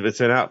 it's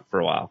been out for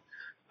a while.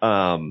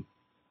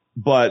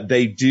 But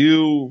they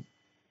do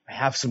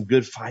have some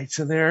good fights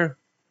in there.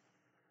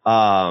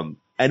 And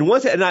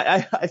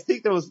I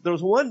think there was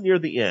one near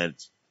the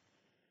end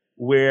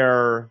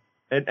where,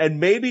 and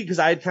maybe because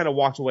I had kind of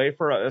walked away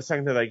for a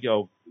second to like,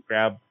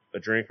 grab a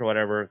drink or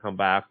whatever and come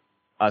back.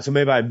 So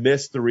maybe I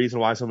missed the reason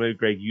why. So maybe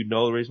Greg, you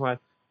know the reason why.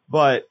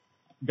 But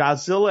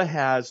Godzilla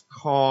has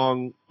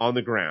Kong on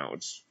the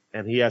ground,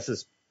 and he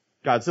has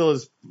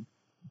Godzilla's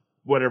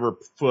whatever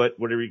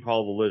you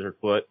call the lizard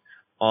foot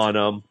on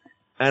him,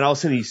 and all of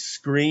a sudden he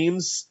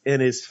screams in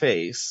his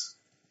face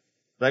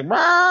like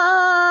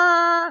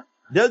 "Rah!"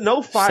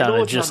 No fight,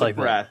 no just like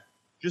breath,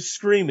 just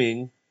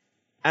screaming,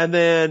 and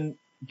then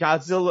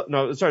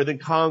then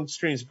Kong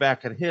screams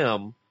back at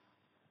him,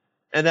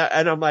 and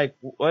I'm like,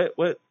 what,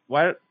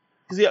 why?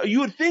 Because you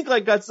would think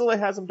like Godzilla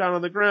has him down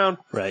on the ground,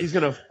 right? He's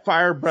gonna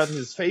fire breath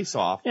his face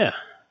off, yeah.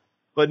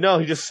 But no,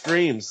 he just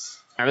screams,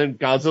 and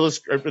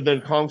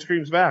then Kong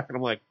screams back, and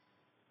I'm like,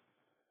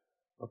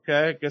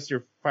 okay, I guess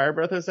your fire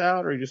breath is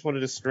out, or you just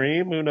wanted to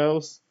scream. Who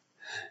knows?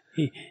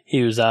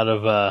 He was out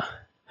of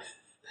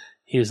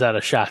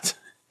shots.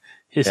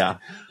 They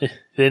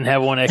didn't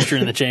have one extra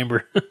in the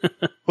chamber.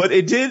 But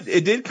it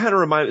did kind of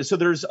remind me. So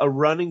there's a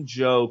running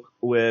joke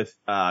with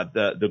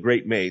the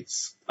Great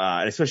Mates,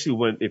 and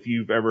especially if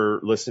you've ever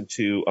listened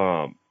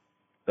to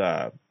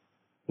the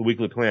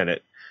Weekly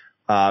Planet,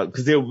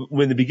 because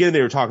when in the beginning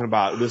they were talking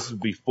about this was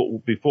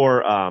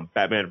before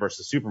Batman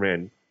versus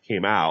Superman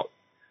came out,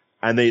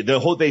 and they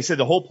said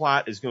the whole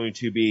plot is going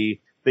to be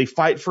they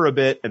fight for a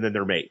bit and then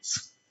they're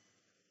mates,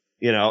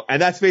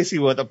 and that's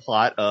basically what the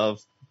plot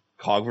of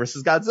Kong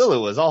versus Godzilla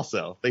was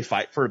also. They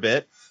fight for a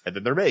bit, and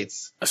then they're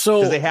mates. So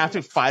because they have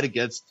to fight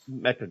against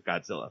Mecha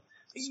Godzilla.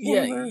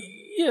 Yeah,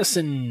 yes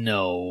and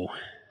no.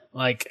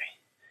 Like,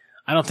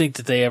 I don't think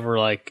that they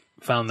ever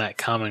found that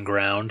common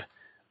ground.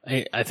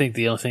 I think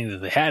the only thing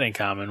that they had in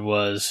common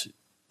was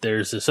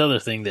there's this other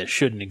thing that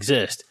shouldn't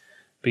exist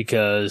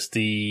because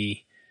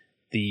the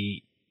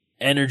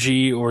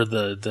energy or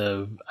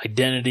the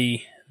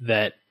identity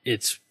that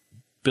it's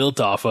built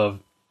off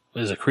of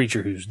is a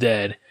creature who's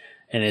dead.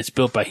 And it's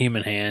built by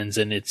human hands,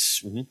 and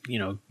it's,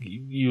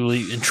 you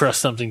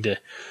entrust something to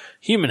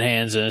human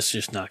hands, and it's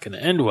just not going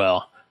to end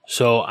well.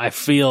 So I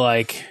feel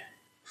like,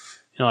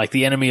 like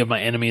the enemy of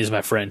my enemy is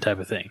my friend type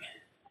of thing.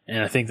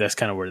 And I think that's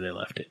kind of where they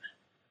left it.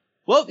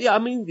 Well, yeah, I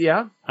mean,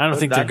 yeah. I don't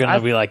think they're going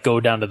to be go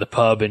down to the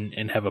pub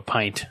and have a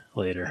pint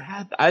later.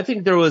 I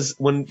think there was,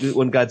 when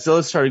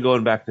Godzilla started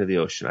going back into the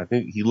ocean, I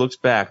think he looks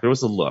back, there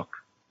was a look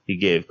he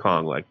gave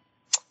Kong, like,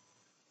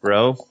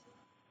 bro,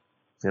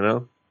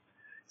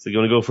 so you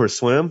want to go for a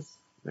swim?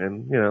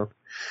 And,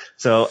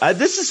 so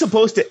this is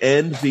supposed to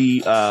end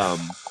the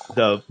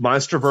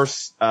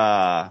Monsterverse,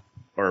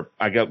 or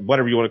I got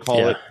whatever you want to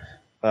call it,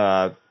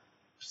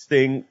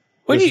 thing.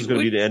 This is going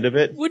to be the end of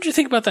it. What'd you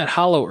think about that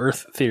hollow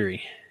Earth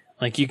theory?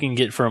 Like you can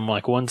get from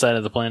one side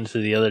of the planet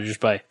to the other just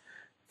by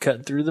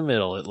cutting through the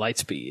middle at light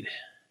speed.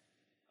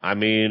 I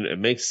mean, it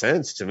makes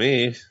sense to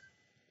me.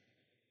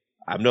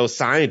 I'm no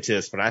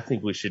scientist, but I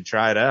think we should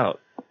try it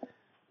out.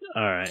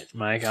 All right,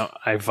 Mike,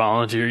 I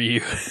volunteer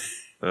you.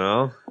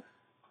 Well,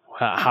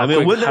 how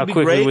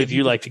quickly would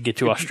you like to get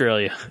to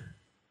Australia?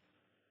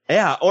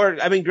 Yeah, or,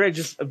 Greg,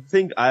 just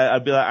think,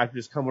 I'd be like, I could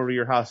just come over to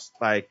your house,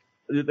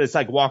 it's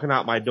like walking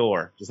out my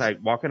door. Just like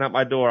walking out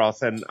my door, all of a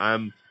sudden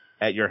I'm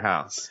at your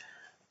house.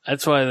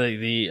 That's why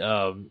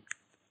the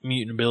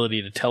mutant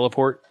ability to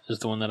teleport is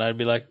the one that I'd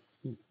be like,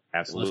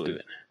 absolutely. Let's do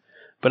it.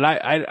 But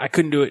I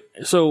couldn't do it.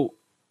 So,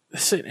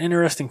 it's an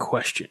interesting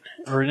question,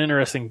 or an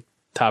interesting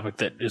topic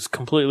that is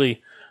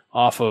completely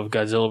off of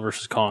Godzilla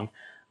versus Kong,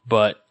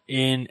 but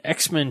in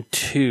X-Men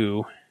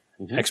 2,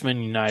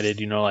 X-Men United,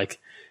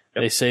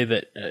 they say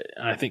that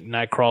I think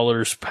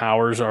Nightcrawler's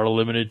powers are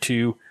limited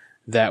to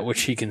that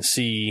which he can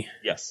see.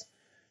 Yes.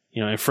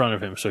 In front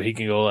of him, so he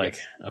can go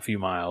a few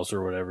miles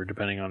or whatever,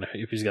 depending on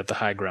if he's got the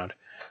high ground.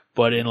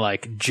 But in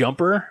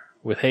Jumper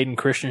with Hayden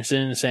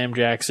Christensen, Sam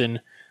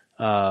Jackson,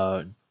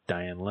 Diane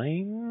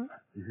Lane,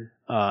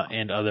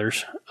 and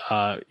others,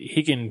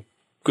 he can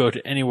go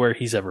to anywhere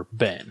he's ever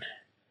been.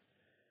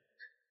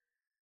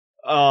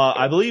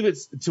 I believe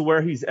it's to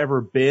where he's ever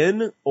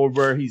been or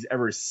where he's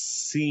ever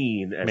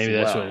seen. Maybe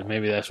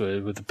that's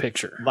what with the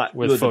picture,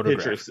 with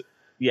photographs.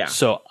 Yeah.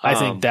 So I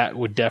think that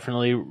would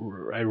definitely,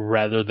 I'd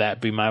rather that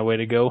be my way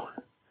to go.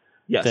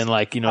 Yes. Than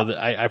I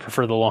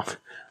prefer the long,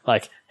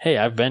 hey,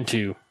 I've been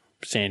to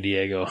San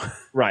Diego.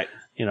 Right.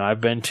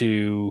 I've been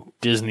to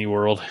Disney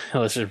World.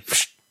 Let's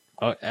just,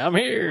 I'm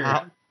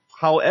here.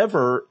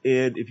 However,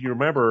 if you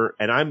remember,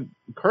 and I'm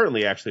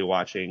currently actually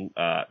watching,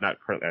 not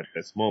currently at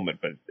this moment,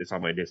 but it's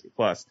on my Disney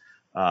Plus,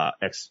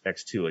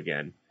 X2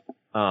 again.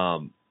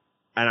 And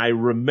I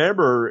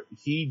remember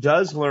he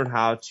does learn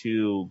how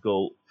to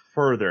go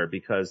further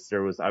because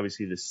there was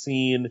obviously the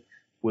scene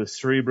with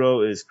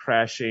Cerebro is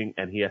crashing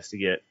and he has to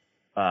get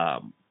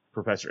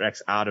Professor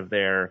X out of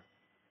there.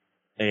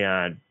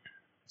 And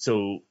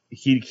so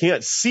he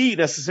can't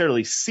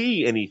necessarily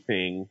see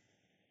anything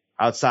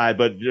outside,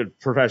 but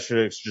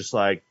Professor X just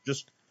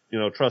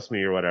trust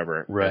me or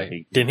whatever.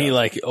 Right. Didn't he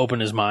like open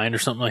his mind or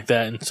something like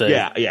that and say,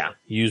 yeah,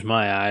 use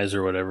my eyes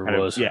or whatever it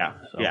was?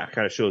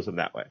 Kind of shows him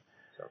that way.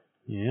 So.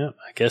 Yeah,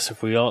 I guess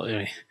if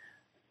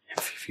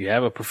you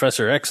have a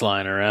Professor X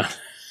lying around,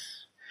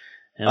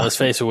 and let's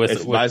face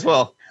it, might as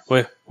well.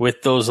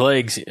 With those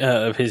legs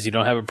of his, you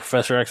don't have a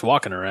Professor X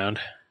walking around.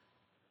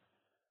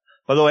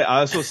 By the way, I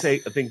also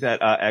think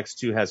that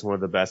X2 has one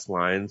of the best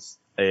lines,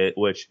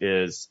 which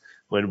is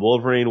when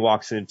Wolverine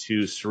walks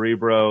into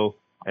Cerebro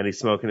and he's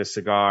smoking a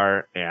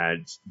cigar,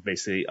 and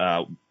basically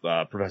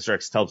Professor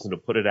X tells him to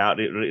put it out,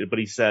 but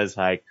he says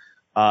like,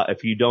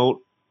 if you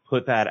don't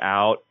put that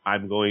out,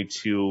 I'm going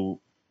to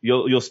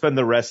you'll spend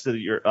the rest of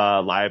your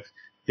life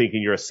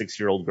thinking you're a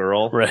 6-year-old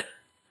girl. Right.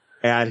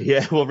 And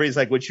Wolverine's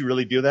like, would you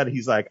really do that? And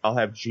he's like, I'll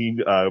have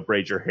Jean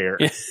braid your hair.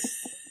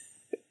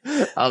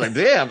 I was like,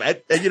 damn.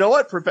 And you know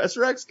what?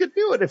 Professor X could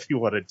do it if he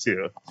wanted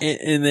to.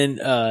 And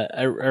then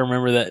I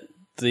remember that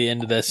the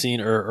end of that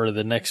scene or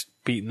the next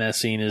beat in that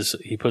scene is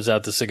he puts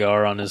out the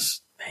cigar on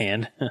his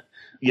hand.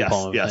 Yes.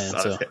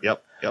 Hand,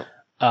 Yep.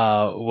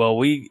 Well,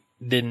 we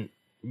didn't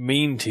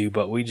mean to,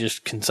 but we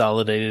just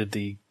consolidated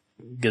the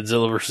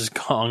Godzilla versus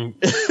Kong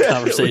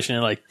conversation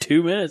in like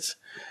 2 minutes.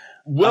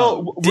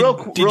 Well,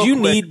 did you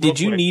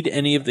need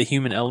any of the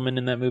human element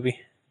in that movie?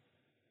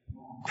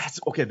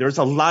 That's okay. There's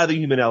a lot of the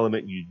human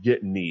element you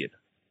didn't need.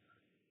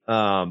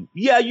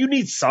 Yeah, you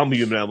need some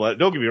human element.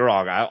 Don't get me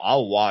wrong.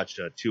 I'll watch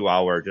a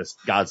 2-hour just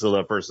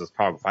Godzilla versus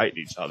Kong fighting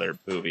each other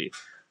movie.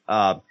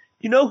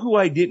 You know who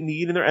I didn't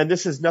need in there? And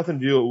this has nothing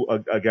to do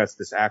against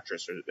this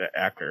actress or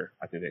actor,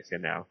 I think they say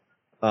now.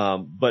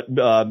 But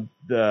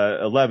the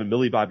 11,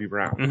 Millie Bobby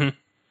Brown. Mm-hmm.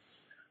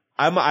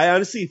 I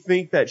honestly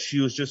think that she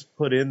was just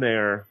put in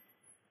there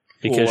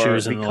because she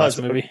was in the last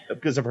movie?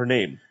 Because of her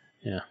name.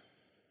 Yeah.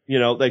 You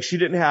know, like she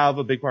didn't have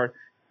a big part.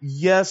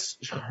 Yes,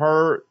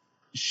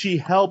 she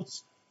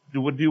helped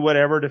do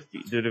whatever to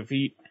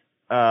defeat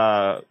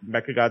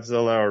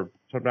Mechagodzilla or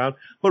turn down.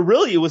 But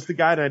really, it was the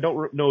guy, and I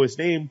don't know his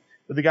name,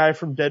 but the guy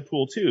from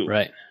Deadpool 2.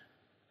 Right.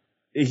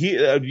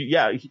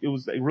 It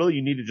was really,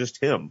 you needed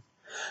just him.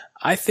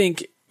 I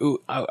think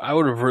I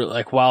would have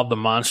like while the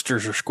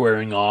monsters are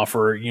squaring off,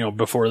 or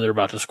before they're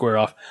about to square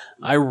off,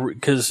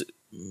 because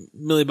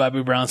Millie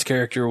Bobby Brown's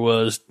character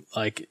was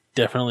like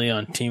definitely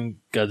on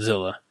Team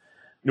Godzilla,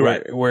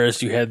 right?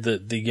 Whereas you had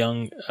the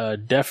young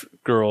deaf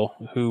girl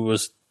who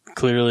was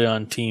clearly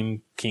on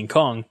Team King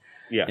Kong,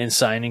 and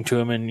signing to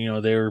him, and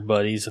they were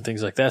buddies and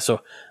things like that.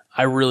 So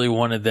I really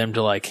wanted them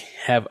to like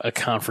have a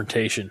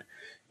confrontation,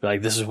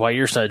 like this is why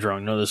your side's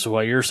wrong. No, this is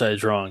why your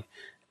side's wrong.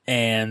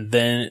 And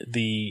then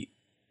the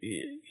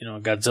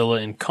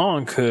Godzilla and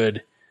Kong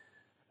could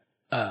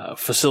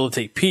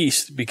facilitate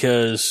peace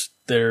because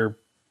they're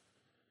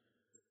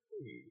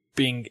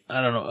being,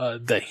 I don't know,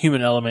 the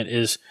human element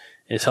is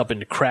helping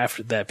to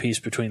craft that peace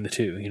between the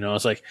two.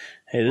 It's like,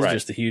 hey, this is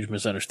just a huge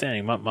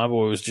misunderstanding. My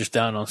boy was just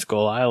down on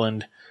Skull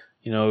Island,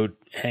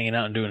 hanging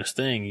out and doing his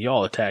thing.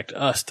 Y'all attacked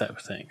us, type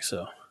of thing.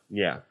 So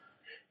yeah.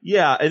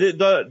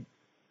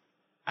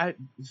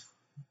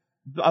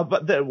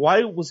 But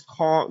why was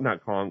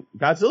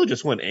Godzilla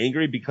just went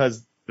angry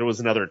because there was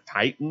another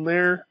Titan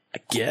there? I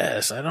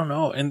guess. I don't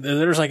know. And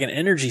there's like an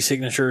energy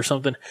signature or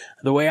something.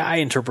 The way I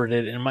interpret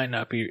it, and it might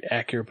not be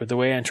accurate, but the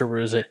way I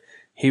interpret it is that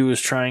he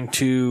was trying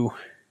to,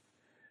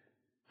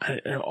 I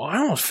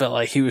almost felt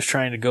like he was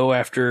trying to go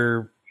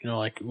after,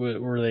 like,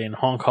 were they in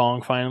Hong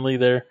Kong finally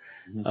there?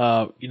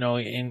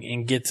 Mm-hmm.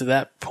 And get to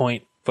that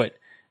point. But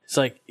it's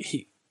like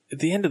at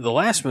the end of the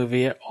last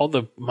movie, all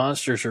the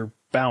monsters are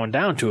bowing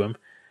down to him.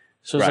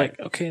 So it's like,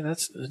 okay,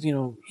 that's,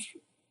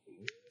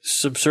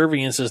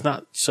 subservience is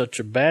not such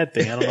a bad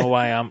thing. I don't know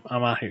why I'm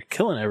out here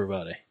killing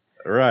everybody.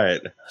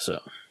 Right. So,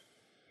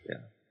 yeah.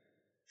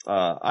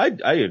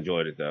 I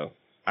enjoyed it though.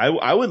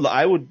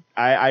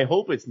 I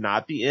hope it's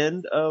not the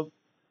end of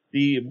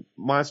the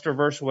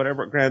MonsterVerse or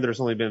whatever. Granted, there's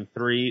only been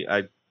 3.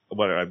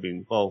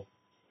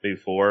 Maybe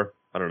 4.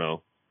 I don't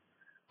know.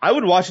 I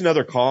would watch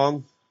another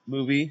Kong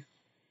movie.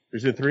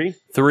 There's been 3?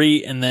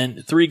 3, and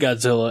then 3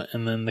 Godzilla,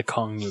 and then the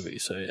Kong movie.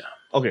 So yeah.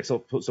 Okay, so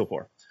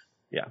 4.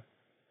 Yeah.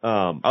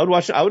 I would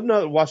watch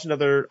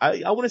another.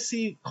 I want to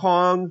see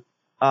Kong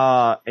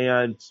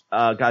and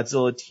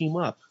Godzilla team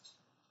up,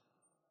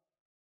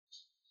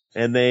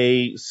 and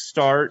they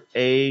start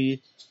a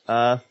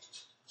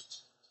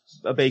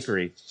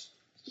bakery.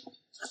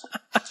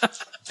 I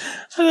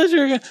thought you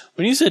were gonna,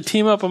 when you said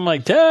team up, I'm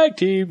like tag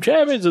team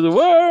champions of the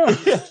world.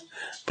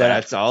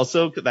 That's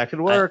also that could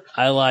work.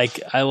 I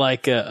like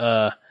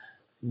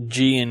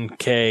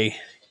G&K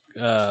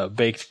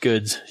baked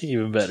goods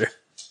even better.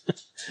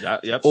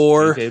 Yep.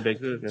 Or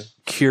baked goods,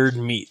 cured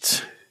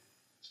meats.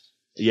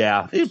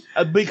 Yeah,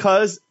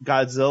 because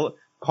Godzilla,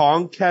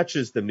 Kong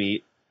catches the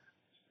meat.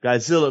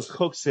 Godzilla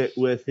cooks it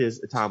with his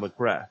atomic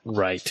breath.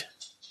 Right.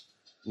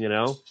 You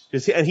know?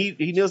 And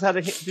he knows how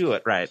to do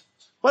it right.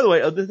 By the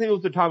way, the thing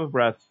with the atomic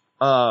breath,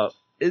 the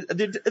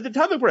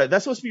atomic breath,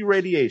 that's supposed to be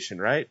radiation,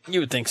 right?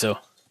 You would think so.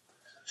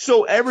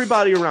 So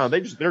everybody around,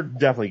 they're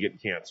definitely getting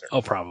cancer.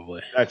 Oh,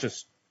 probably. That's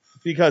just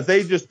because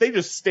they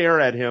just stare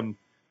at him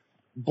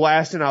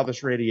blasting out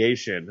this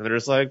radiation, and they're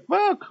just like,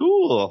 well,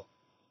 cool.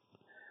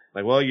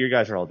 Like, well, you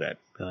guys are all dead.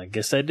 I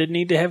guess I didn't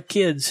need to have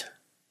kids.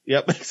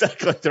 Yep,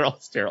 exactly. They're all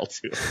sterile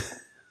too.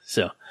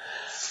 So,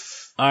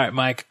 all right,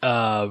 Mike.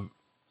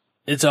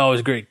 It's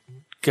always great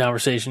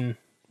conversation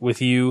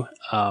with you.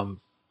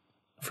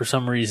 For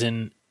some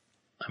reason,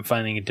 I'm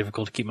finding it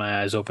difficult to keep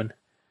my eyes open.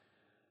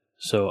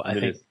 So I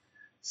think.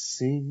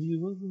 Sing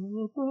you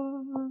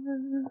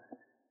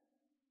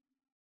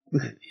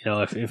you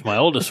know, if my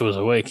oldest was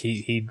awake,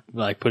 he'd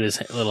like put his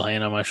little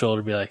hand on my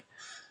shoulder and be like,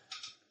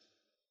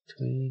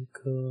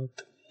 twinkle,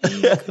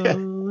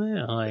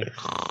 twinkle. Like,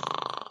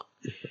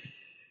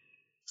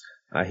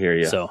 I hear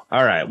you. So,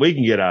 all right, we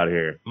can get out of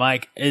here.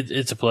 Mike,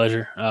 it's a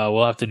pleasure.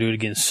 We'll have to do it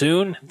again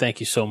soon. Thank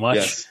you so much.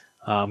 Yes.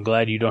 I'm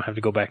glad you don't have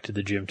to go back to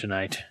the gym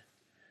tonight.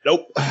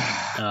 Nope.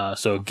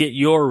 So get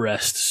your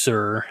rest,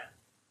 sir.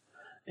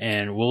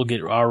 And we'll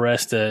get our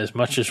rest as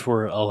much as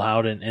we're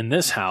allowed in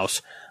this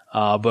house.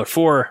 But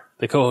for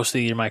the co-host of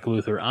the year, Mike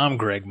Luther, I'm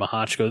Greg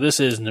Mahochko. This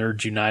is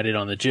Nerds United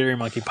on the Jittery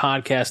Monkey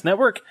Podcast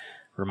Network,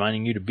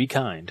 reminding you to be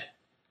kind.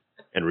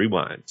 And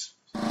rewind.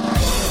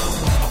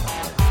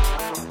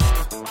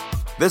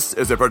 This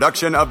is a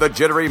production of the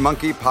Jittery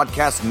Monkey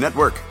Podcast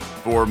Network.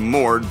 For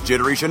more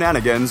jittery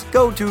shenanigans,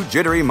 go to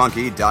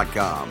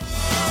jitterymonkey.com.